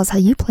Club and tell us how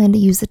you plan to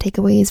use the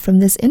takeaways from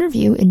this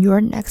interview in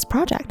your next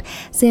project.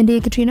 Sandy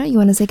and Katrina, you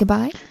want to say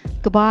goodbye?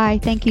 Goodbye.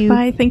 Thank you.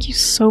 Bye. Thank you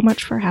so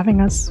much for having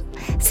us.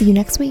 See you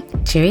next week.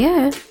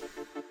 Cheerio.